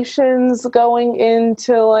expectations going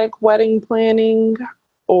into, like, wedding planning?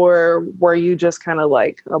 or were you just kind of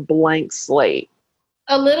like a blank slate?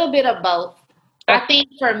 A little bit of both. I think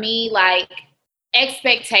for me, like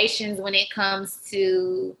expectations when it comes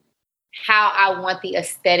to how I want the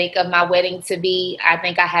aesthetic of my wedding to be, I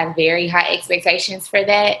think I have very high expectations for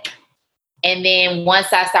that. And then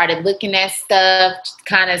once I started looking at stuff,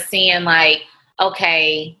 kind of seeing like,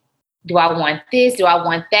 okay, do I want this? Do I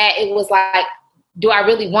want that? It was like, do I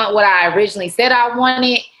really want what I originally said I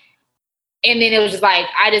wanted? And then it was just like,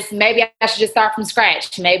 maybe I should just start from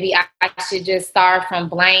scratch. Maybe I should just start from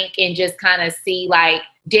blank and just kind of see like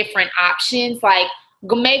different options. Like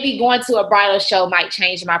maybe going to a bridal show might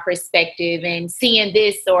change my perspective, and seeing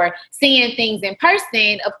this or seeing things in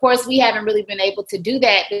person. Of course, we haven't really been able to do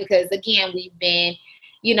that because, again, we've been,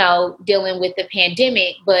 dealing with the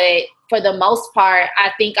pandemic. But for the most part,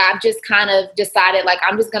 I think I've just kind of decided like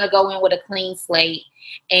I'm just going to go in with a clean slate.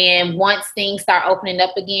 And once things start opening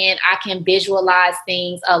up again, I can visualize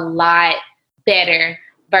things a lot better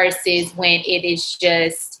versus when it is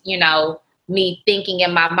just, me thinking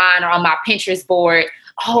in my mind or on my Pinterest board,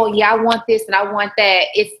 oh yeah, I want this and I want that.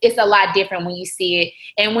 It's a lot different when you see it.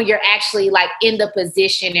 And when you're actually like in the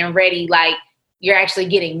position and ready, like you're actually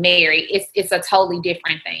getting married, it's a totally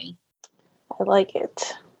different thing. I like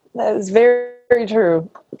it. That is very, very true.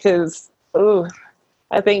 Because,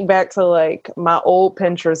 I think back to like my old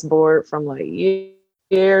Pinterest board from like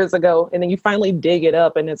years ago, and then you finally dig it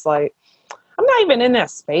up and it's like, I'm not even in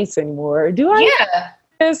that space anymore. Do I? Yeah.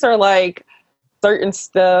 This or like certain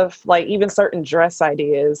stuff, like even certain dress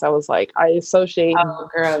ideas, I was like, I associate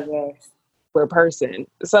with a person.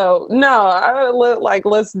 So no, I look like,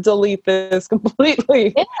 let's delete this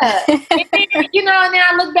completely. Yeah. And then, and then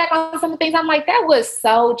I look back on some of the things, I'm like, that was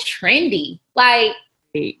so trendy. Like,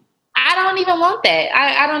 I don't even want that.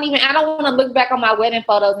 I don't want to look back on my wedding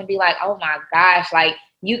photos and be like, oh my gosh, like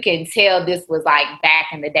you can tell this was like back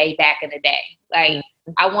in the day. Like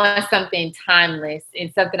I want something timeless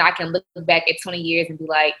and something I can look back at 20 years and be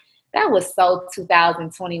like, that was so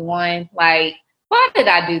 2021. Like, why did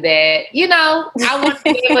I do that? I want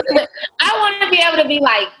to be able to be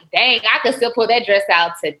like, dang, I could still pull that dress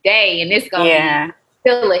out today and it's going to be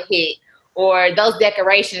still a hit. Or those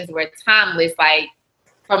decorations were timeless. Like,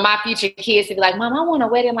 for my future kids to be like, Mom, I want a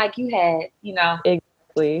wedding like you had,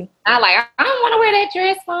 Exactly. I don't want to wear that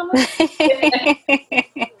dress, Mama.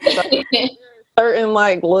 Certain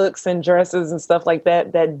like looks and dresses and stuff like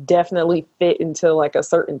that definitely fit into like a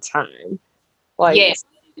certain time. Like, yes.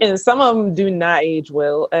 And some of them do not age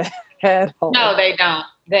well at all. No, they don't.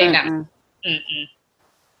 They don't. Mm-mm.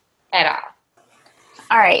 At all.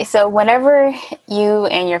 All right. So whenever you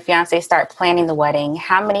and your fiance start planning the wedding,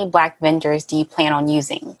 how many Black vendors do you plan on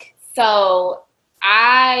using? So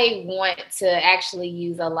I want to actually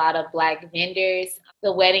use a lot of Black vendors.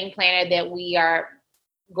 The wedding planner that we are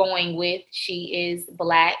going with, she is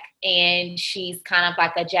Black and she's kind of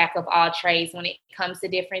like a jack of all trades when it comes to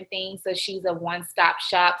different things. So she's a one-stop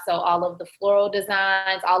shop. So all of the floral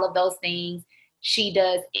designs, all of those things, she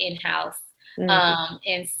does in-house. Mm-hmm.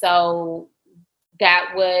 And so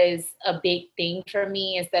that was a big thing for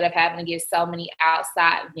me instead of having to get so many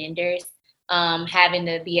outside vendors, having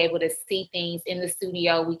to be able to see things in the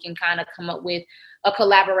studio. We can kind of come up with a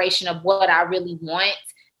collaboration of what I really want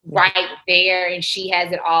right there. And she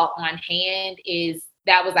has it all on hand.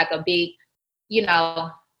 That was like a big,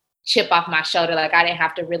 chip off my shoulder. Like I didn't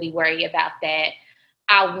have to really worry about that.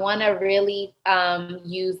 I want to really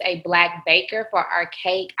use a Black baker for our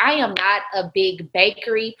cake. I am not a big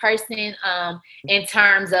bakery person in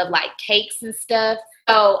terms of like cakes and stuff.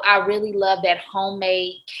 So I really love that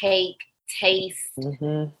homemade cake taste.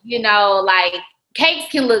 Mm-hmm. Like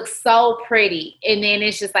cakes can look so pretty. And then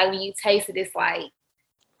it's just like when you taste it, it's like,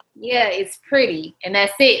 yeah, it's pretty. And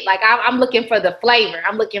that's it. Like I'm looking for the flavor.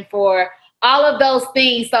 I'm looking for all of those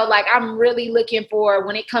things. So like, I'm really looking for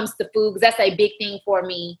when it comes to food, because that's a big thing for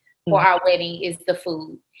me for our wedding is the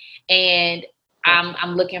food. And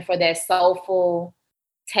I'm looking for that soulful,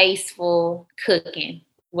 tasteful cooking,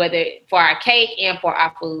 whether for our cake and for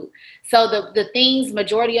our food. So the things,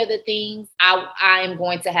 majority of the things I am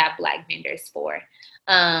going to have Black vendors for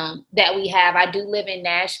that we have. I do live in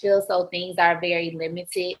Nashville, so things are very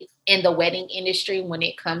limited in the wedding industry when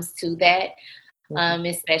it comes to that.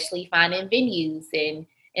 Especially finding venues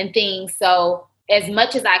and things. So as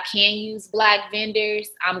much as I can use Black vendors,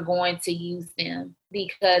 I'm going to use them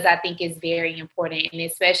because I think it's very important. And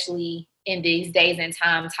especially in these days and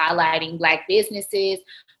times, highlighting Black businesses,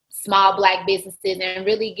 small Black businesses, and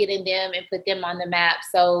really getting them and put them on the map.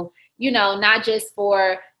 So, not just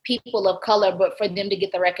for people of color, but for them to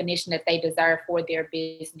get the recognition that they deserve for their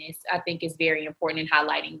business, I think is very important in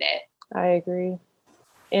highlighting that. I agree.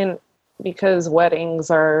 And because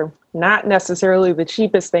weddings are not necessarily the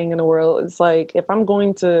cheapest thing in the world, it's like, if I'm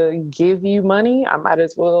going to give you money, I might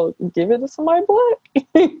as well give it to somebody black.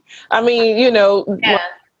 I mean, Yeah.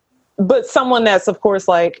 but someone that's, of course,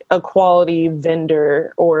 like a quality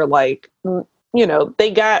vendor, or like, they're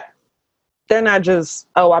not just,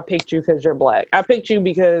 oh, I picked you because you're black. I picked you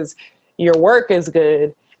because your work is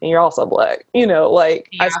good and you're also black. Or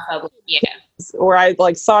I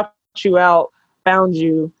like sought you out, found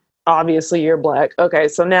you. Obviously, you're black. Okay,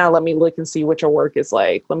 so now let me look and see what your work is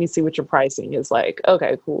like. Let me see what your pricing is like.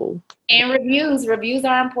 Okay, cool. And reviews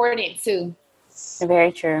are important too.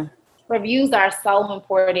 Very true. Reviews are so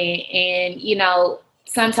important, and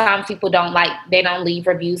sometimes people they don't leave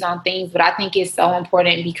reviews on things, but I think it's so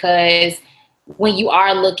important because when you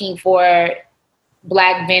are looking for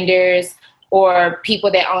black vendors or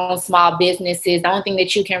people that own small businesses, the only thing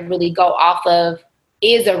that you can really go off of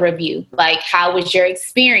is a review. Like, how was your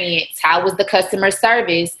experience? How was the customer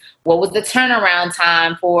service? What was the turnaround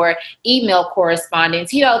time for email correspondence?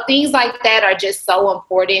 Things like that are just so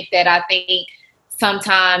important that I think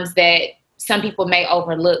sometimes that some people may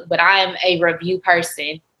overlook, but I am a review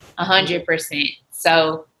person, 100%.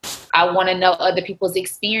 So I want to know other people's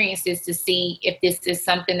experiences to see if this is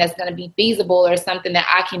something that's going to be feasible or something that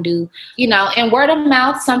I can do, and word of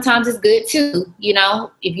mouth sometimes is good too.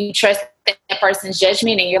 If you trust that person's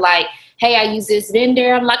judgment and you're like, hey, I use this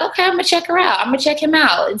vendor. I'm like, okay, I'm going to check her out. I'm going to check him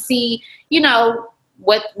out and see,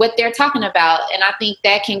 what they're talking about. And I think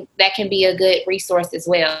that can be a good resource as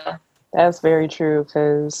well. That's very true,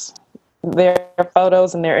 because their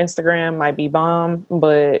photos and their Instagram might be bomb,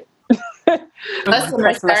 but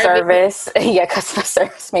customer service. Yeah, customer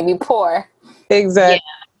service may be poor. Exactly. Yeah.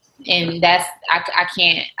 And that's I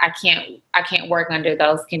can't work under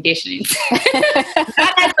those conditions.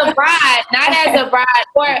 Not as a bride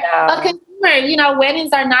or a consumer.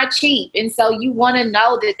 Weddings are not cheap, and so you want to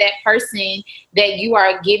know that person that you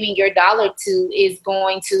are giving your dollar to is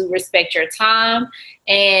going to respect your time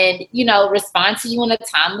and respond to you in a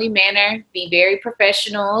timely manner, be very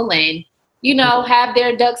professional, and have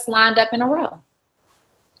their ducks lined up in a row.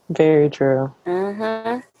 Very true.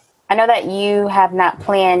 Mm-hmm. I know that you have not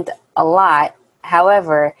planned a lot.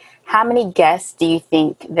 However, how many guests do you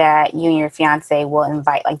think that you and your fiance will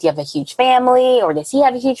invite? Like, do you have a huge family, or does he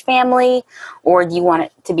have a huge family, or do you want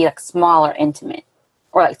it to be like small or intimate,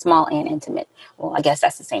 or like small and intimate? Well, I guess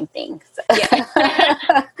that's the same thing. So. Yeah.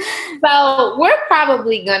 So we're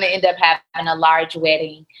probably going to end up having a large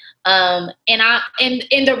wedding. And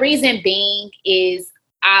the reason being is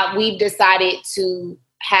we've decided to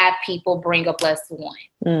have people bring a +1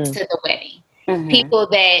 to the wedding. Mm-hmm. People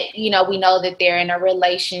that, we know that they're in a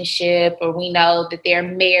relationship, or we know that they're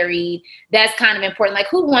married. That's kind of important. Like,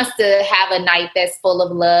 who wants to have a night that's full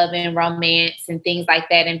of love and romance and things like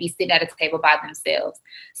that and be sitting at a table by themselves?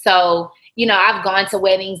 So, I've gone to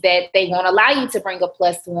weddings that they won't allow you to bring a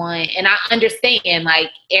 +1. And I understand,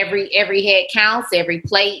 like, every head counts, every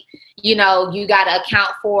plate, you got to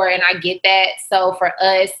account for, and I get that. So for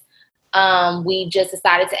us, we just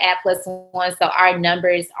decided to add +1. So our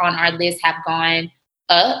numbers on our list have gone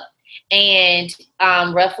up, and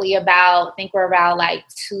roughly I think we're about like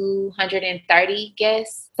 230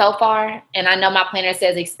 guests so far. And I know my planner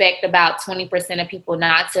says expect about 20% of people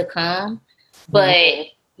not to come, but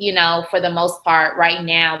for the most part, right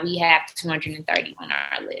now we have 230 on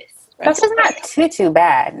our list. Right? That's not too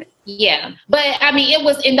bad. Yeah, but I mean,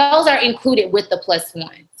 and those are included with the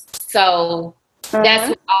 +1s. So. Mm-hmm.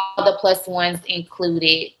 That's all the +1s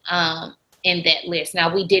included in that list.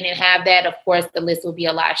 Now, we didn't have that. Of course, the list would be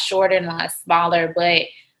a lot shorter and a lot smaller, but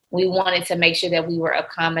we wanted to make sure that we were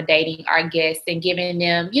accommodating our guests and giving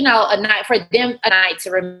them, a night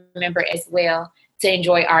to remember as well, to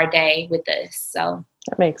enjoy our day with us. So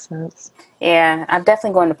that makes sense. Yeah, I'm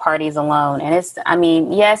definitely going to parties alone. And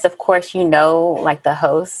yes, of course, like the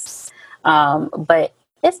hosts, but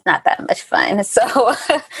it's not that much fun. So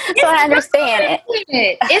I understand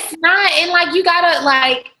it. It's not. And like, you gotta,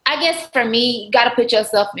 like, I guess for me, you gotta put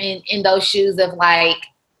yourself in those shoes of, like,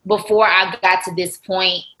 before I got to this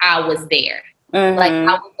point, I was there. Mm-hmm. Like,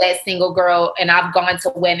 I was that single girl, and I've gone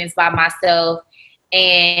to weddings by myself,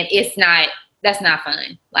 and that's not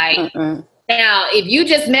fun. Like, now, if you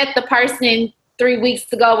just met the person 3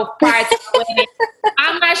 weeks ago prior to the wedding,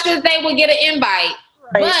 I'm not sure they would get an invite.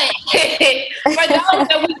 Right. But for those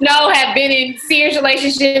that we know have been in serious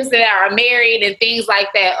relationships that are married and things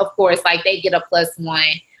like that, of course, like, they get a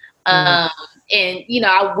 +1. And,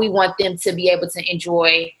 we want them to be able to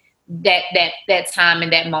enjoy that time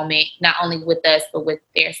and that moment, not only with us, but with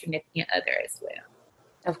their significant other as well.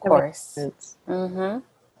 Of course. Mm-hmm.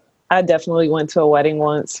 I definitely went to a wedding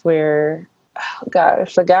once where, oh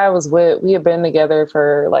gosh, the guy I was with, we had been together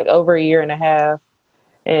for like over a year and a half,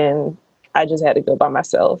 and I just had to go by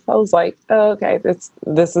myself. I was like, oh, okay,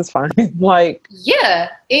 this is fine. Like,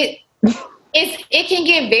 yeah, it can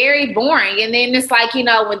get very boring, and then it's like, you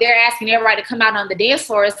know, when they're asking everybody to come out on the dance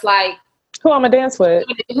floor, it's like, who I'm gonna dance with?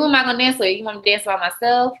 Who am I gonna dance with? You want me to dance by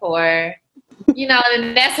myself, or you know?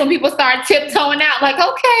 And that's when people start tiptoeing out, like,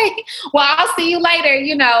 okay, well, I'll see you later,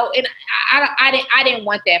 you know. And I didn't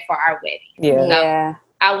want that for our wedding. Yeah.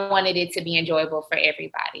 I wanted it to be enjoyable for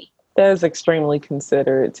everybody. That is extremely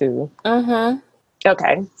considerate too. Mm-hmm.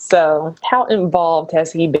 Okay, so how involved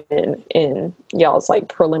has he been in y'all's like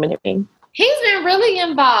preliminary? He's been really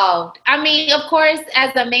involved. I mean, of course,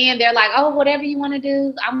 as a man, they're like, oh, whatever you want to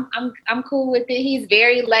do, I'm cool with it. He's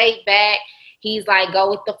very laid back. He's like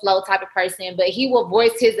go with the flow type of person, but he will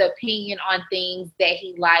voice his opinion on things that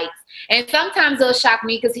he likes. And sometimes it'll shock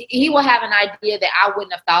me because he will have an idea that I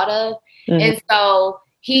wouldn't have thought of. Mm-hmm. And so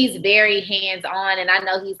he's very hands-on. And I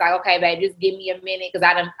know he's like, okay, babe, just give me a minute because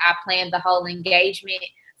I planned the whole engagement.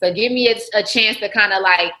 So give me a chance to kind of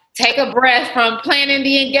like take a breath from planning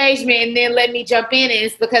the engagement and then let me jump in. And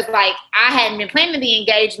it's because like I hadn't been planning the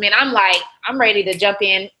engagement. I'm like, I'm ready to jump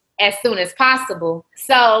in as soon as possible.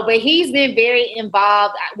 So, but he's been very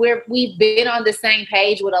involved. We've been on the same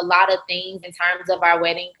page with a lot of things in terms of our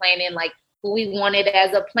wedding planning, like who we wanted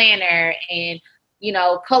as a planner and, you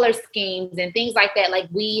know, color schemes and things like that. Like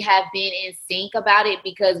we have been in sync about it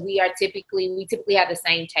because we typically have the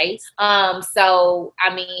same taste. So,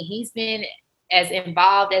 I mean, he's been as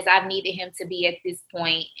involved as I've needed him to be at this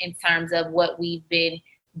point in terms of what we've been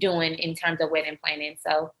doing in terms of wedding planning.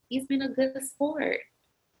 So he's been a good sport.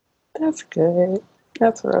 That's good.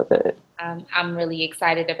 That's real good. I'm really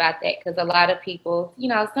excited about that because a lot of people, you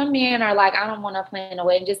know, some men are like, I don't want to plan a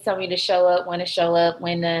wedding. Just tell me to show up, when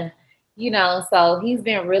to, you know, so he's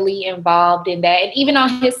been really involved in that. And even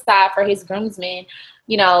on his side for his groomsmen,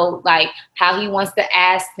 you know, like how he wants to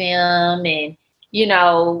ask them and, you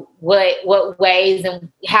know, what ways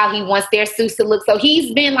and how he wants their suits to look. So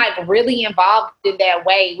he's been like really involved in that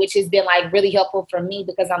way, which has been like really helpful for me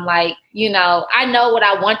because I'm like, you know, I know what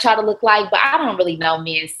I want y'all to look like, but I don't really know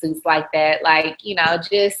men's suits like that. Like, you know,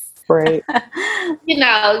 just, right. You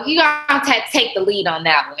know, you got to take the lead on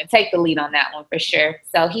that one for sure.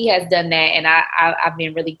 So he has done that and I've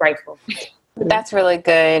been really grateful. That's really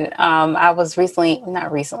good. I was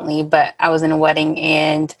not recently, but I was in a wedding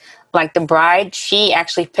and like the bride, she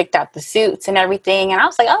actually picked out the suits and everything. And I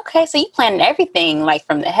was like, okay, so you planned everything, like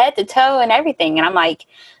from the head to toe and everything. And I'm like,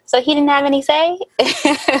 so he didn't have any say?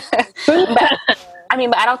 But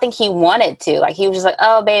I don't think he wanted to. Like, he was just like,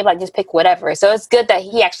 oh, babe, like, just pick whatever. So it's good that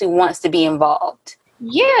he actually wants to be involved.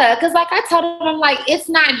 Yeah, because like I told him, I'm like, it's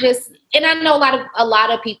not just, and I know a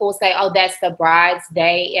lot of people say, oh, that's the bride's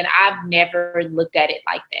day. And I've never looked at it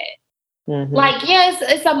like that. Mm-hmm. Like, yes,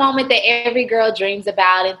 it's a moment that every girl dreams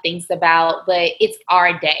about and thinks about, but it's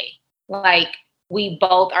our day. Like, we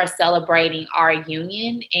both are celebrating our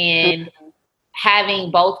union and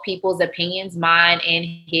having both people's opinions, mine and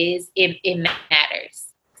his, it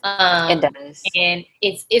matters. It does. And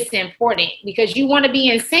it's important because you want to be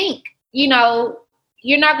in sync. You know,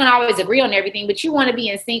 you're not going to always agree on everything, but you want to be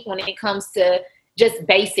in sync when it comes to just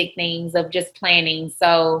basic things of just planning.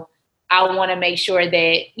 So I want to make sure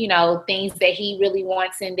that, you know, things that he really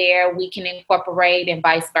wants in there, we can incorporate and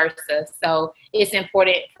vice versa. So it's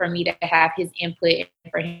important for me to have his input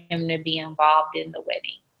and for him to be involved in the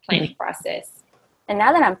wedding planning process. And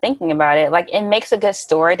now that I'm thinking about it, like, it makes a good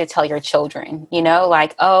story to tell your children, you know,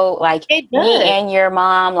 like, oh, like me and your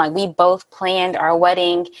mom, like, we both planned our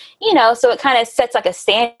wedding, you know, so it kind of sets like a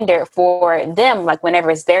standard for them, like whenever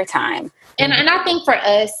it's their time. And I think for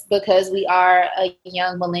us, because we are a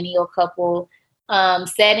young millennial couple,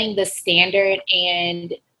 setting the standard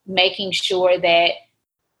and making sure that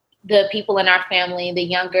the people in our family, the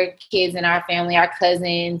younger kids in our family, our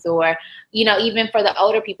cousins, or, you know, even for the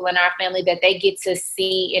older people in our family, that they get to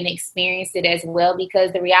see and experience it as well.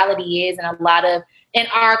 Because the reality is, in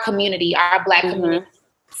our community, our Black community,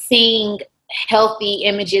 seeing healthy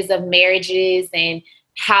images of marriages and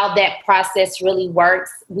how that process really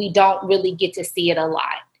works, we don't really get to see it a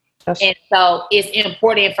lot. And so it's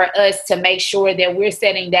important for us to make sure that we're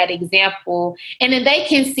setting that example, and then they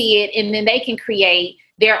can see it, and then they can create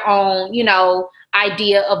their own, you know,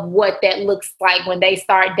 idea of what that looks like when they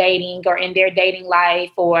start dating or in their dating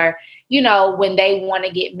life, or, you know, when they want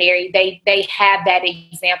to get married, they have that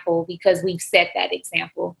example because we've set that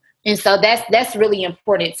example. And so that's really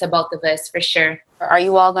important to both of us for sure. Are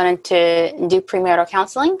you all going to do premarital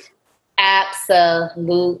counseling?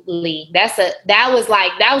 Absolutely. That was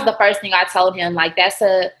the first thing I told him. Like, that's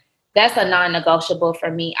a non-negotiable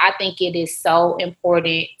for me. I think it is so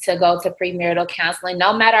important to go to premarital counseling,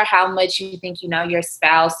 no matter how much you think you know your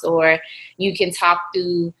spouse, or you can talk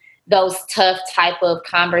through those tough type of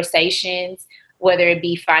conversations, whether it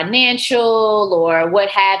be financial or what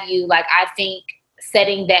have you. Like, I think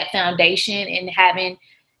setting that foundation and having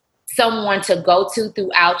someone to go to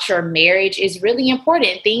throughout your marriage is really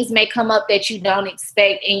important. Things may come up that you don't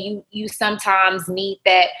expect, and you sometimes need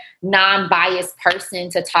that non-biased person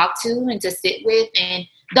to talk to and to sit with. And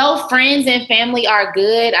though friends and family are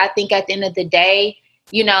good, I think at the end of the day,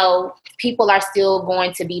 you know, people are still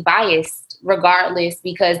going to be biased regardless,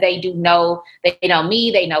 because they know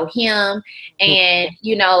me, they know him. And,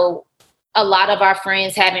 you know, a lot of our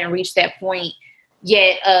friends haven't reached that point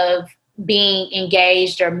yet of being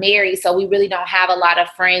engaged or married. So we really don't have a lot of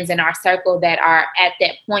friends in our circle that are at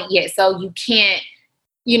that point yet. So you can't,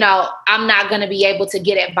 you know, I'm not going to be able to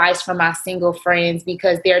get advice from my single friends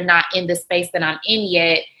because they're not in the space that I'm in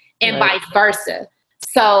yet, and vice versa.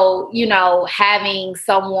 So, you know, having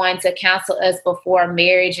someone to counsel us before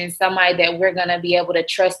marriage and somebody that we're going to be able to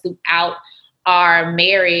trust throughout our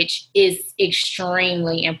marriage is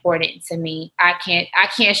extremely important to me. I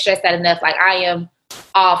can't stress that enough. Like, I am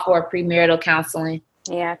all for premarital counseling.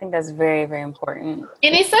 Yeah, I think that's very, very important.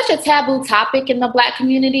 And it's such a taboo topic in the Black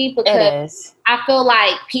community, because I feel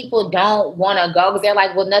like people don't want to go because they're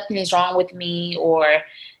like, well, nothing is wrong with me, or,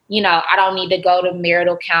 you know, I don't need to go to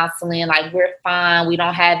marital counseling. Like, we're fine. We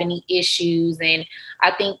don't have any issues. And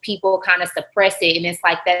I think people kind of suppress it. And it's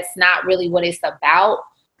like, that's not really what it's about.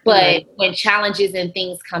 But when challenges and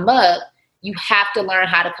things come up, you have to learn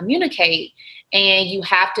how to communicate, and you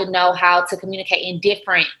have to know how to communicate in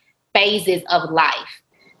different phases of life,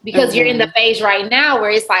 because you're in the phase right now where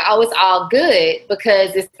it's like, oh, it's all good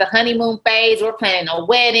because it's the honeymoon phase. We're planning a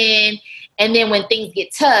wedding. And then when things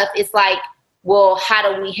get tough, it's like, well,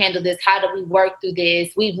 how do we handle this? How do we work through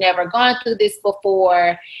this? We've never gone through this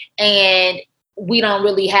before, and we don't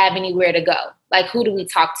really have anywhere to go. Like, who do we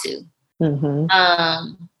talk to?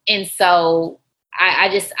 And so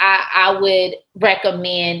I would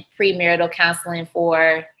recommend premarital counseling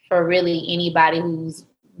for really anybody who's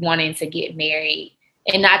wanting to get married.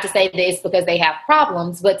 And not to say this because they have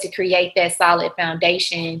problems, but to create that solid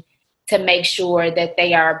foundation to make sure that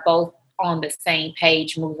they are both on the same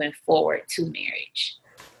page moving forward to marriage.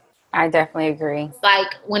 I definitely agree. Like,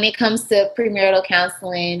 when it comes to premarital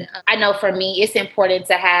counseling, I know for me, it's important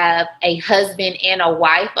to have a husband and a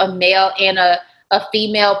wife, a male and a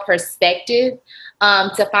female perspective,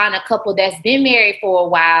 to find a couple that's been married for a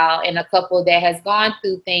while and a couple that has gone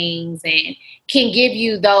through things and can give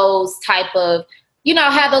you those type of, you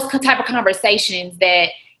know, have those type of conversations that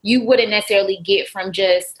you wouldn't necessarily get from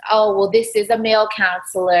just, oh, well, this is a male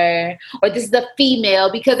counselor or this is a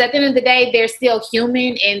female, because at the end of the day, they're still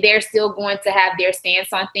human and they're still going to have their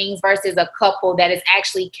stance on things, versus a couple that is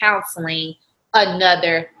actually counseling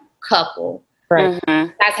another couple. Right.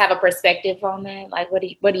 You guys have a perspective on that? Like, what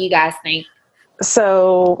do you guys think?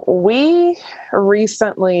 So we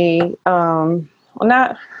recently,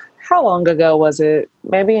 not, how long ago was it?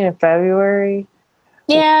 Maybe in February?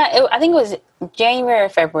 Yeah, I think it was January or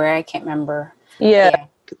February. I can't remember. Yeah.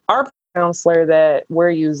 Our counselor that we're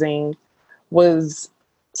using was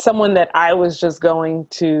someone that I was just going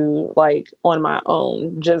to, like, on my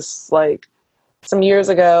own, just like some years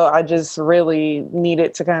ago. I just really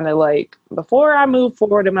needed to kind of, like, before I move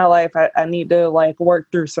forward in my life, I need to, like,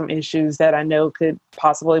 work through some issues that I know could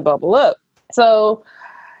possibly bubble up. So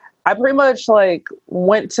I pretty much, like,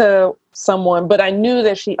 went to someone, but I knew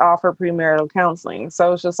that she offered premarital counseling.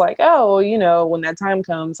 So it's just like, oh, you know, when that time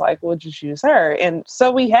comes, like, we'll just use her. And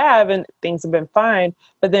so we have, and things have been fine.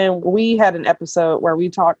 But then we had an episode where we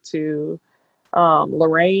talked to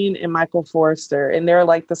Lorraine and Michael Forrester, and they're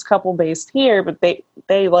like this couple based here, but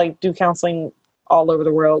they like do counseling all over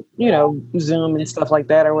the world, you know, Zoom and stuff like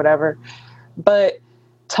that or whatever. But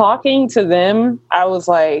talking to them, I was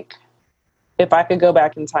like, if I could go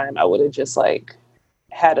back in time, I would have just, like,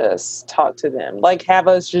 had us talk to them, like, have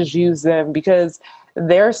us just use them, because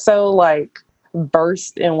they're so, like,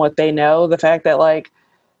 versed in what they know. The fact that, like,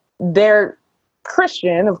 they're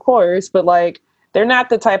Christian, of course, but, like, they're not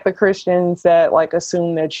the type of Christians that, like,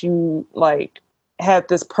 assume that you, like, had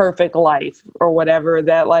this perfect life or whatever,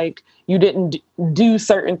 that, like, you didn't do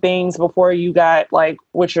certain things before you got, like,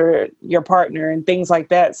 with your partner and things like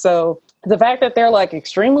that. So the fact that they're, like,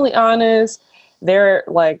 extremely honest, they're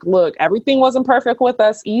like, look, everything wasn't perfect with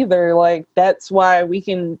us either. Like, that's why we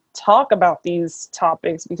can talk about these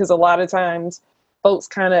topics, because a lot of times folks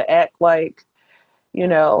kind of act like, you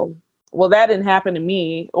know, well, that didn't happen to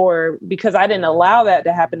me, or because I didn't allow that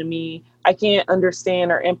to happen to me, I can't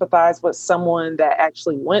understand or empathize with someone that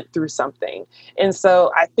actually went through something. And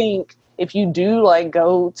so I think if you do like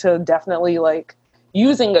go to definitely like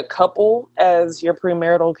using a couple as your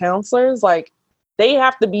premarital counselors, like they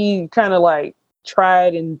have to be kind of like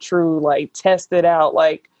tried and true, like tested out,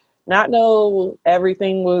 like not know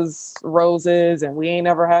everything was roses and we ain't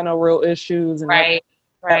never had no real issues. And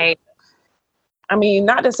right. I mean,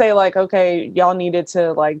 not to say like, okay, y'all needed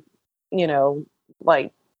to like, you know,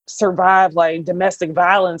 like survive like domestic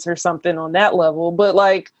violence or something on that level, but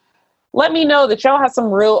like, let me know that y'all had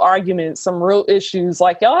some real arguments, some real issues.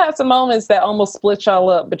 Like y'all had some moments that almost split y'all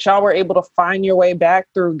up, but y'all were able to find your way back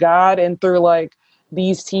through God and through like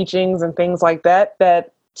these teachings and things like that,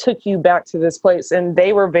 that took you back to this place. And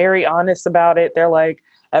they were very honest about it. They're like,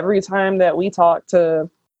 every time that we talk to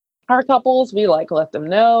our couples, we like let them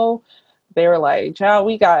know. They were like, child,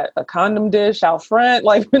 we got a condom dish out front,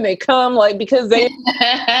 like when they come, like, because they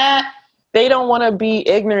don't want to be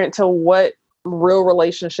ignorant to what real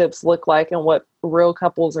relationships look like and what real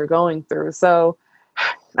couples are going through. So,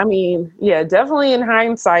 I mean, yeah, definitely in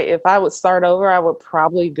hindsight, if I would start over, I would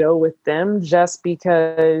probably go with them just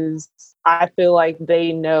because I feel like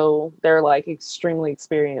they know, they're like extremely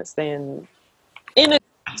experienced and in it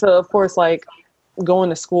to, of course, like going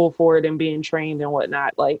to school for it and being trained and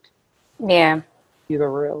whatnot. Like, yeah, the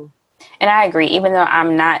real. And I agree. Even though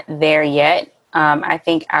I'm not there yet, I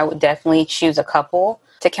think I would definitely choose a couple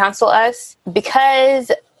to counsel us,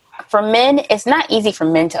 because for men, it's not easy for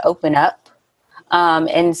men to open up.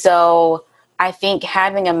 And so I think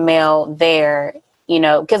having a male there, you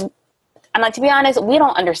know, because I'm like, to be honest, we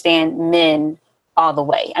don't understand men all the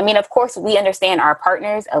way. I mean, of course, we understand our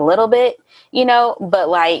partners a little bit, you know, but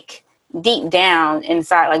like deep down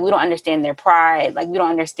inside, like we don't understand their pride. Like we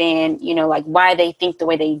don't understand, you know, like why they think the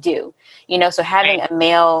way they do, you know, so having a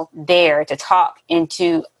male there to talk and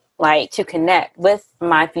to like to connect with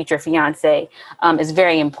my future fiance is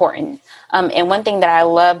very important. And one thing that I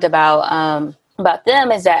loved about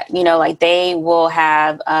them is that, you know, like they will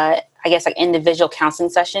have, I guess, like individual counseling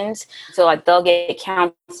sessions. So like they'll get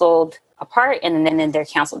counseled apart and then they're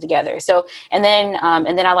counseled together. So, and then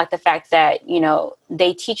I like the fact that, you know,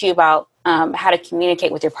 they teach you about how to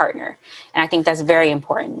communicate with your partner. And I think that's very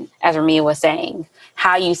important. As Ramia was saying,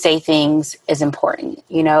 how you say things is important,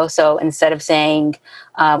 you know? So instead of saying,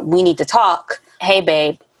 we need to talk, hey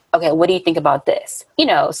babe, okay, what do you think about this? You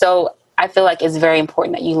know, so I feel like it's very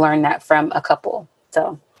important that you learn that from a couple.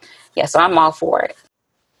 So yeah, so I'm all for it.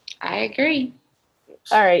 I agree.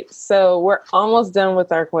 All right, so we're almost done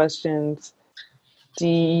with our questions. Do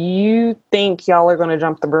you think y'all are going to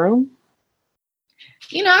jump the broom?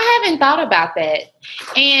 You know, I haven't thought about that.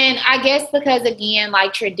 And I guess because, again,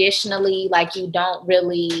 like traditionally, like you don't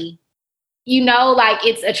really, you know, like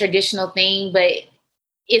it's a traditional thing, but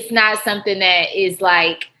it's not something that is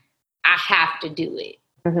like, I have to do it.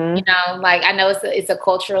 Mm-hmm. You know, like I know it's a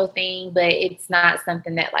cultural thing, but it's not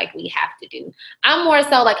something that like we have to do. I'm more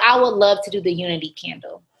so like I would love to do the unity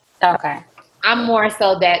candle. Okay. I'm more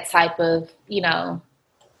so that type of, you know,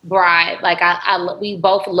 bride. Like we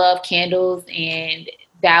both love candles, and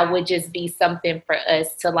that would just be something for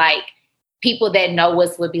us to like. People that know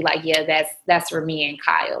us would be like, yeah, that's for me and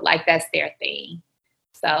Kyle. Like that's their thing.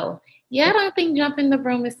 So. Yeah, I don't think jumping the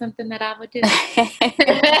broom is something that I would do.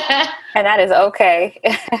 And that is okay.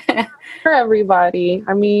 For everybody.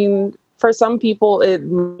 I mean, for some people, it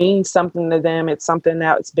means something to them. It's something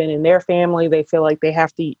that's been in their family. They feel like they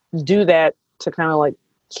have to do that to kind of like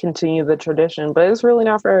continue the tradition. But it's really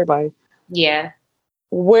not for everybody. Yeah.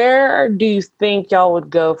 Where do you think y'all would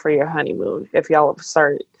go for your honeymoon if y'all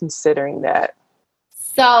start considering that?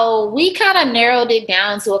 So we kind of narrowed it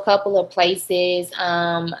down to a couple of places.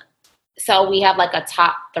 So we have like a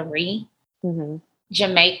top 3. Mm-hmm.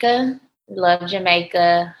 Jamaica, love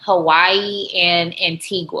Jamaica, Hawaii, and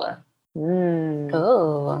Antigua.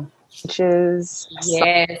 Oh, beaches.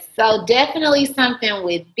 Yes. So definitely something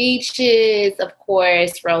with beaches, of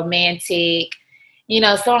course, romantic, you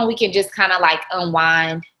know, somewhere we can just kind of like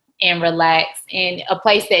unwind and relax, and a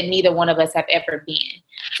place that neither one of us have ever been.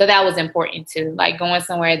 So that was important too, like going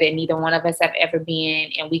somewhere that neither one of us have ever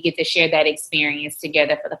been, and we get to share that experience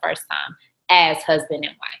together for the first time as husband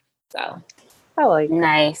and wife. So I like that.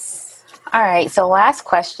 Nice. All right. So last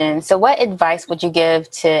question. So what advice would you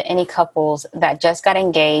give to any couples that just got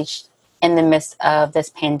engaged in the midst of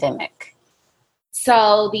this pandemic?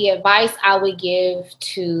 So the advice I would give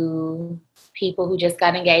to people who just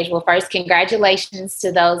got engaged. Well, first, congratulations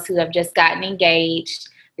to those who have just gotten engaged.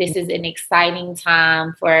 This is an exciting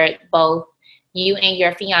time for both you and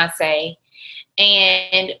your fiance.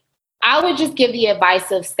 And I would just give the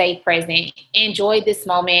advice of stay present, enjoy this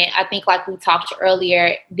moment. I think, like we talked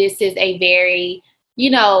earlier, this is a very,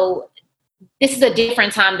 this is a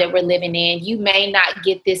different time that we're living in. You may not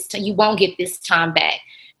get you won't get this time back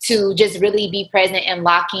to just really be present and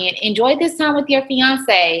lock in. Enjoy this time with your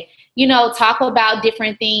fiance. Talk about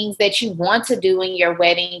different things that you want to do in your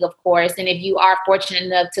wedding, of course. And if you are fortunate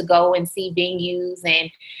enough to go and see venues and,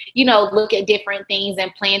 look at different things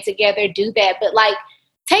and plan together, do that. But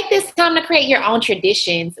take this time to create your own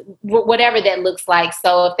traditions, whatever that looks like.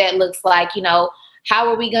 So if that looks like, how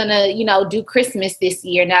are we going to, do Christmas this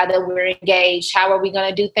year now that we're engaged? How are we going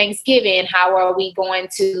to do Thanksgiving? How are we going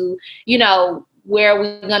to, where are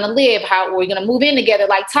we going to live? How are we going to move in together?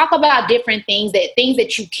 Talk about different things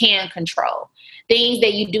that you can control, things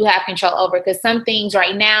that you do have control over. Because some things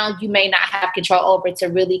right now you may not have control over to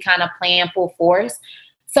really kind of plan full force.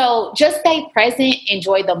 So just stay present,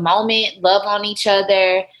 enjoy the moment, love on each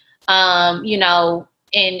other,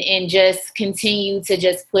 and just continue to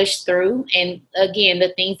just push through. And again,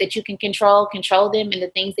 the things that you can control them. And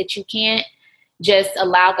the things that you can't, just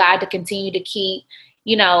allow God to continue to keep,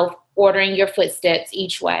 ordering your footsteps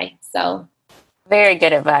each way. So very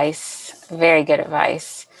good advice. Very good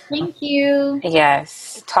advice. Thank you.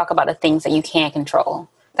 Yes. Talk about the things that you can't control.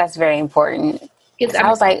 That's very important. I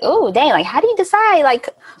was like, oh, dang, how do you decide,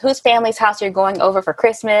 whose family's house you're going over for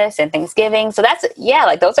Christmas and Thanksgiving? So that's,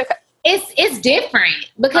 those are... It's different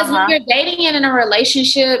because when you're dating and in a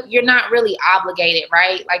relationship, you're not really obligated,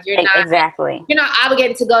 right? You're not... Exactly. You're not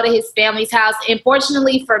obligated to go to his family's house. And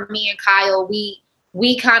fortunately for me and Kyle,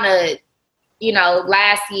 we kind of,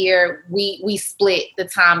 last year, we split the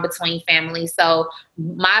time between families. So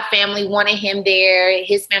my family wanted him there.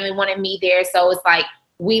 His family wanted me there. So it's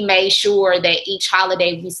we made sure that each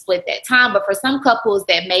holiday we split that time. But for some couples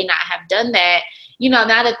that may not have done that, now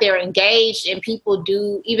that they're engaged and people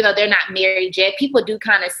do, even though they're not married yet, people do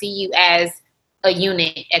kind of see you as a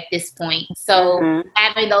unit at this point. So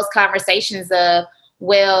having those conversations of,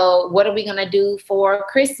 well, what are we going to do for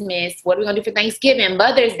Christmas? What are we going to do for Thanksgiving?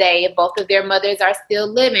 Mother's Day, if both of their mothers are still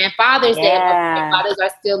living. Father's Day, if both of their fathers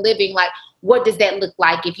are still living. What does that look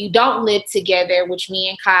like? If you don't live together, which me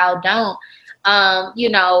and Kyle don't,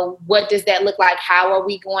 what does that look like? How are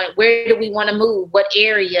we going? Where do we want to move? What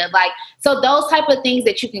area? So those type of things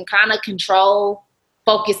that you can kind of control,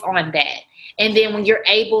 focus on that. And then when you're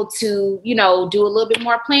able to, do a little bit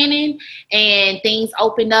more planning and things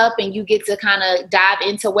open up and you get to kind of dive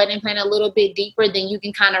into wedding planning a little bit deeper, then you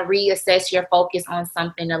can kind of reassess your focus on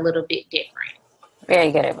something a little bit different.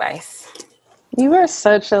 Very good advice. You are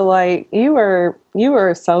such a you were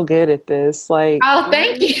so good at this. Oh,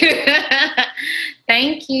 thank you.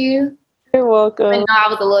 Thank you. You're welcome. I know I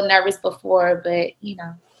was a little nervous before, but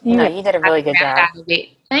No, you did a really good job.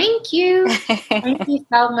 Thank you. Thank you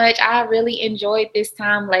so much. I really enjoyed this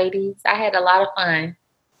time, ladies. I had a lot of fun.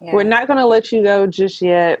 Yeah. We're not going to let you go just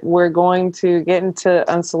yet. We're going to get into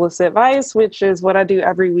unsolicited advice, which is what I do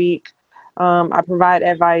every week. I provide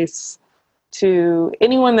advice to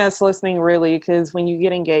anyone that's listening, really, because when you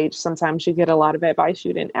get engaged, sometimes you get a lot of advice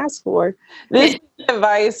you didn't ask for. This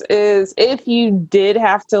advice is if you did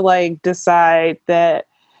have to decide that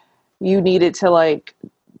you needed to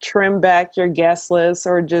trim back your guest list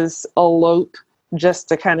or just elope just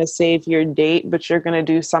to kind of save your date, but you're going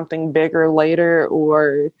to do something bigger later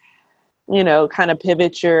or, kind of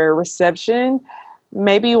pivot your reception.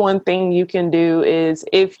 Maybe one thing you can do is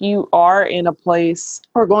if you are in a place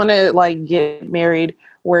or going to get married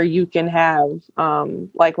where you can have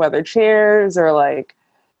leather chairs or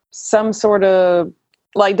some sort of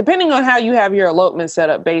depending on how you have your elopement set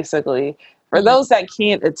up, basically. For those that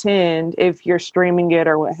can't attend, if you're streaming it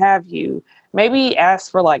or what have you, maybe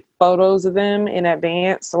ask for photos of them in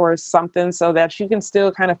advance or something so that you can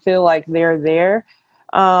still kind of feel like they're there.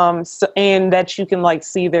 And that you can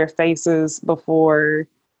see their faces before,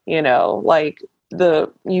 you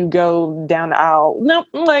go down the aisle. No,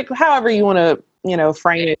 however you want to,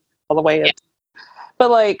 frame it all the way up.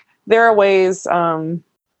 But there are ways,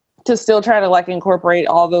 to still try to incorporate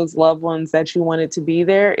all those loved ones that you wanted to be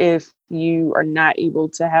there if you are not able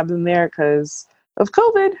to have them there because of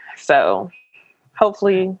COVID. So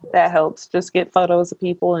hopefully that helps. Just get photos of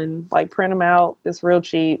people and print them out. It's real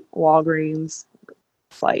cheap. Walgreens.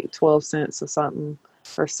 It's 12 cents or something,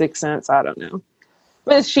 or 6 cents. I don't know.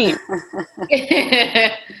 But it's cheap.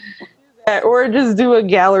 Or just do a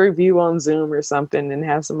gallery view on Zoom or something and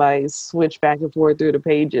have somebody switch back and forth through the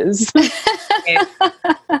pages.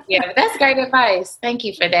 Yeah, that's great advice. Thank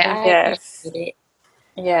you for that. I appreciate it.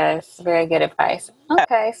 Yes, very good advice.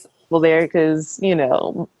 Okay. hopeful there because,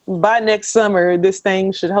 by next summer, this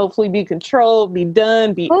thing should hopefully be controlled, be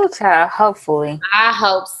done, hopefully. I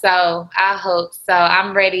hope so.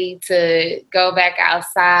 I'm ready to go back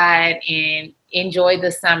outside and enjoy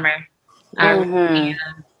the summer. And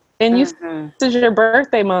you said it's your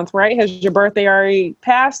birthday month, right? Has your birthday already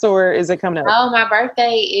passed or is it coming up? Oh, my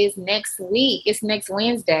birthday is next week. It's next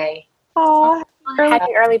Wednesday. Oh,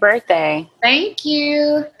 happy early birthday. Thank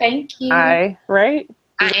you. Right?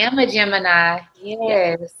 I am a Gemini.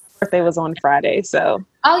 Yes. Birthday was on Friday, so.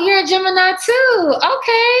 Oh, you're a Gemini too.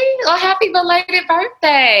 Okay. Well, happy belated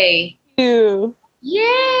birthday. Thank you.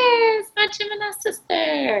 Yes, my Gemini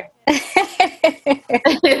sister.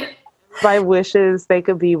 My wishes they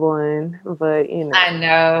could be one, but I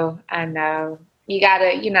know. You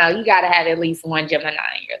gotta have at least one Gemini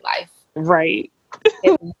in your life. Right.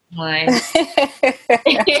 One.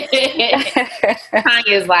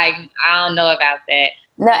 Tanya's like, I don't know about that.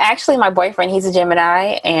 No, actually, my boyfriend, he's a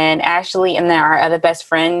Gemini, and Ashley and then our other best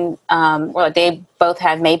friend, they both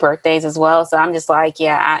have May birthdays as well. So I'm just like,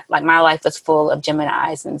 my life is full of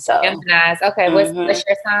Geminis, and so Geminis. Okay, what's your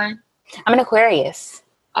sign? I'm an Aquarius.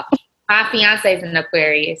 My fiance's an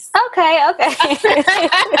Aquarius. Okay.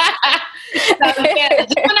 So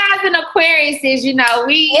Geminis and Aquarius,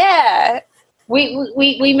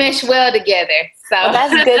 we mesh well together. So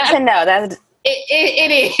that's good to know.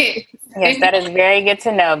 It is. Yes, that is very good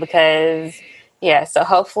to know because, so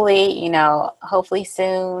hopefully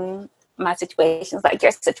soon my situation's like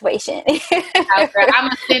your situation. Oh, girl, I'm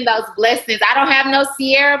going to send those blessings. I don't have no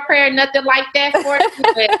Sierra prayer, nothing like that for you,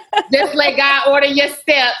 but just let God order your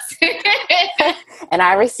steps. And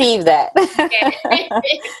I receive that.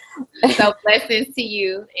 So blessings to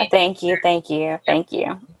you. Thank you.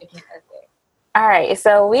 All right,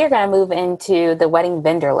 so we are going to move into the wedding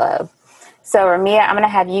vendor love. So, Ramia, I'm going to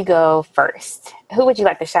have you go first. Who would you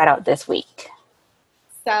like to shout out this week?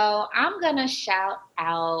 So, I'm going to shout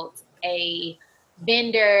out a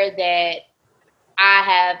vendor that I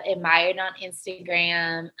have admired on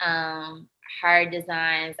Instagram. Her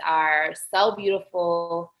designs are so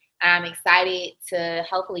beautiful. I'm excited to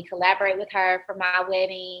hopefully collaborate with her for my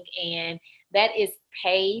wedding. And that is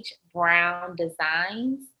Paige Brown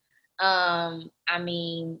Designs. I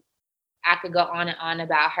could go on and on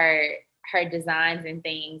about her designs and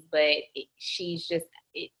things, but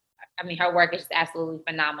her work is just absolutely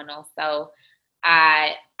phenomenal. So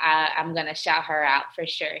I'm going to shout her out for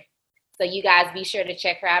sure. So you guys be sure to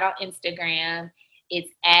check her out on Instagram. It's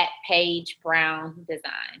at Paige Brown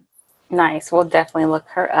Design. Nice. We'll definitely look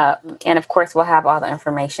her up. And of course, we'll have all the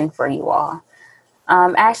information for you all.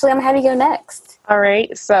 Ashley, I'm going to have you go next. All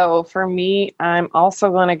right. So for me, I'm also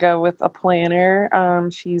going to go with a planner.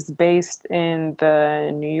 She's based in the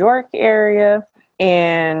New York area,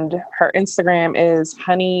 and her Instagram is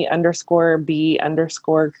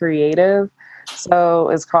honey_b_creative. So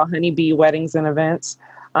it's called Honeybee Weddings and Events.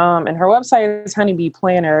 And her website is Honeybee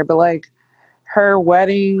Planner, but her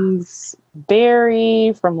weddings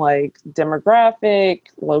vary from demographic,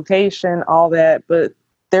 location, all that, but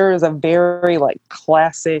there is a very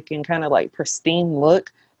classic and kind of pristine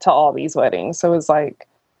look to all these weddings. So it's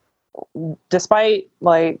despite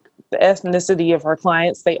the ethnicity of her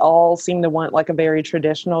clients, they all seem to want a very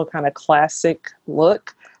traditional kind of classic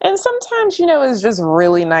look. And sometimes, it's just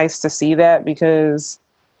really nice to see that because,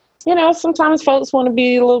 sometimes folks want to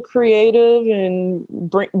be a little creative and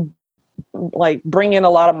bring in a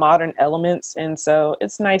lot of modern elements. And so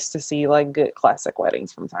it's nice to see good classic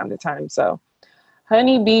weddings from time to time. So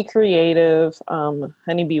Honeybee Creative,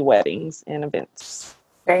 Honeybee Weddings and Events.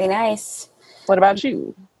 Very nice. What about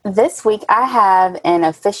you? This week I have an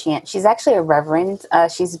officiant. She's actually a reverend.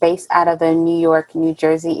 She's based out of the New York, New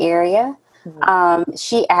Jersey area. Mm-hmm.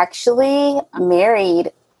 She actually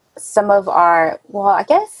married some of I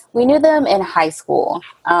guess we knew them in high school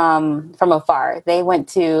from afar. They went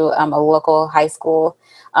to a local high school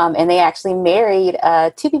and they actually married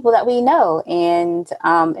two people that we know and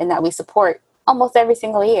that we support almost every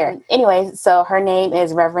single year. Anyway, so her name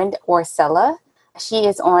is Reverend Orcella. She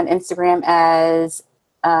is on Instagram as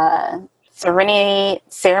Serenity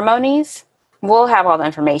Ceremonies. We'll have all the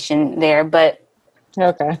information there, but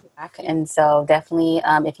okay. And so definitely,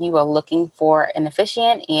 if you are looking for an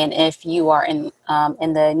officiant, and if you are in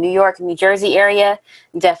the New York, New Jersey area,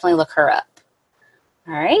 definitely look her up.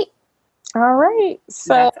 All right.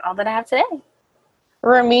 So that's all that I have today.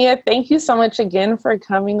 Ramia, thank you so much again for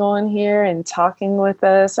coming on here and talking with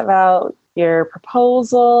us about your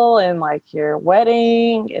proposal and your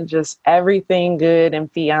wedding and just everything good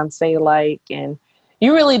and fiance-like. And,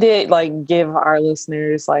 you really did like give our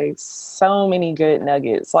listeners like so many good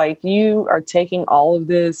nuggets. Like you are taking all of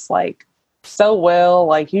this like so well.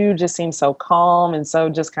 Like you just seem so calm and so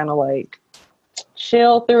just kind of like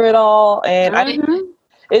chill through it all. And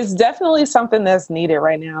it's definitely something that's needed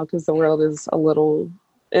right now because the world is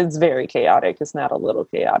it's very chaotic. It's not a little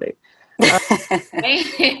chaotic. You're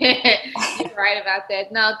right about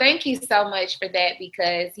that. No, thank you so much for that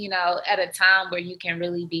because, you know, at a time where you can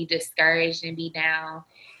really be discouraged and be down,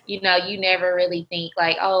 you know, you never really think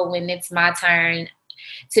like, oh, when it's my turn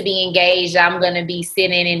to be engaged, I'm going to be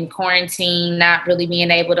sitting in quarantine, not really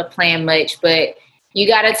being able to plan much. But you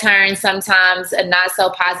got to turn sometimes a not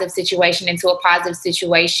so positive situation into a positive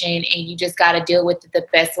situation, and you just got to deal with it the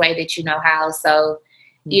best way that you know how. So,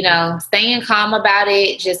 you know, staying calm about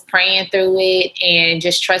it, just praying through it and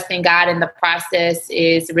just trusting God in the process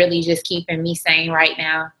is really just keeping me sane right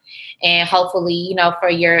now. And hopefully, you know,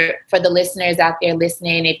 for the listeners out there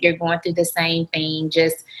listening, if you're going through the same thing,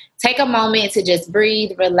 just take a moment to just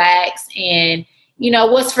breathe, relax, and, you know,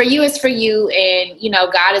 what's for you is for you. And, you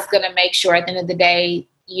know, God is going to make sure at the end of the day,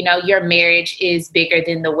 you know, your marriage is bigger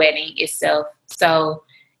than the wedding itself. So,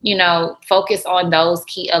 you know, focus on those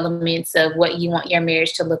key elements of what you want your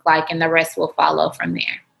marriage to look like, and the rest will follow from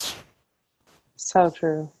there. So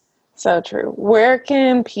true. So true. Where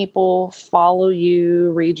can people follow you,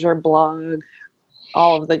 read your blog,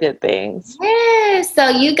 all of the good things? Yeah, so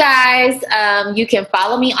you guys, you can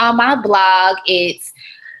follow me on my blog. It's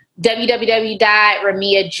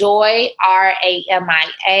www.ramiajoy,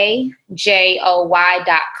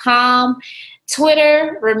 RAMIAJOY.com.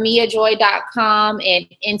 Twitter, RamiaJoy.com, and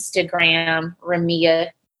Instagram,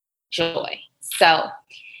 RamiaJoy. So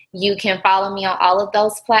you can follow me on all of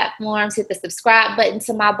those platforms. Hit the subscribe button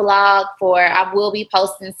to my blog I will be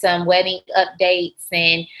posting some wedding updates,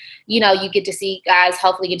 and, you know, you get to see, guys,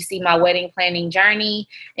 hopefully get to see my wedding planning journey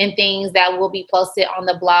and things that will be posted on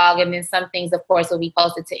the blog. And then some things, of course, will be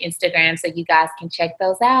posted to Instagram, so you guys can check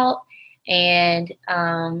those out. And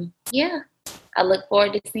yeah, I look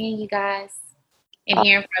forward to seeing you guys and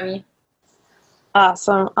hearing from you.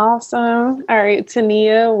 Awesome. All right,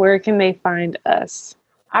 Tania, where can they find us?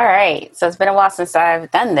 All right. So it's been a while since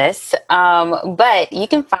I've done this, but you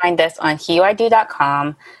can find us on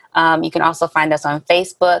huido.com. You can also find us on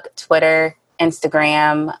Facebook, Twitter,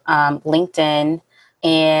 Instagram, LinkedIn,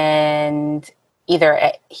 and either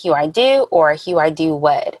at HuiDo or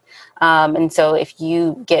HuiDoWed. And so if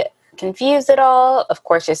you get confused at all, of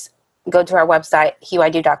course, just go to our website,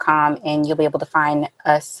 huido.com, and you'll be able to find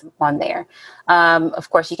us on there. Of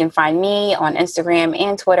course, you can find me on Instagram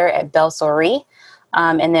and Twitter at Belsori.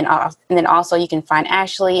 And then also you can find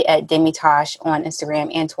Ashley at Demitosh on Instagram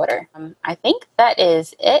and Twitter. I think that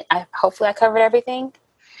is it. Hopefully I covered everything.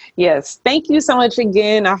 Yes. Thank you so much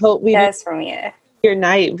again. I hope we didn't from you your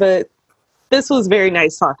night, but this was very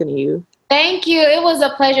nice talking to you. Thank you. It was a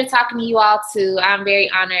pleasure talking to you all too. I'm very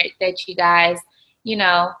honored that you guys, you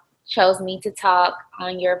know, chose me to talk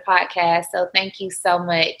on your podcast. So thank you so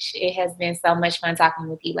much. It has been so much fun talking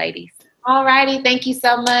with you ladies. All righty. Thank you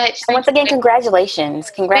so much. Once again, congratulations.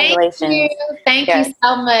 Congratulations. Thank you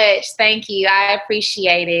so much. Thank you. I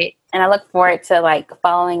appreciate it. And I look forward to like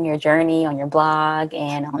following your journey on your blog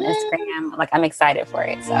and on Instagram. Like, I'm excited for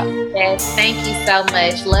it. So yes, thank you so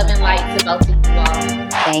much. Love and light to both of you all.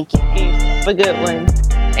 Thank you. Have a good one.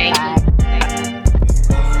 Thank you.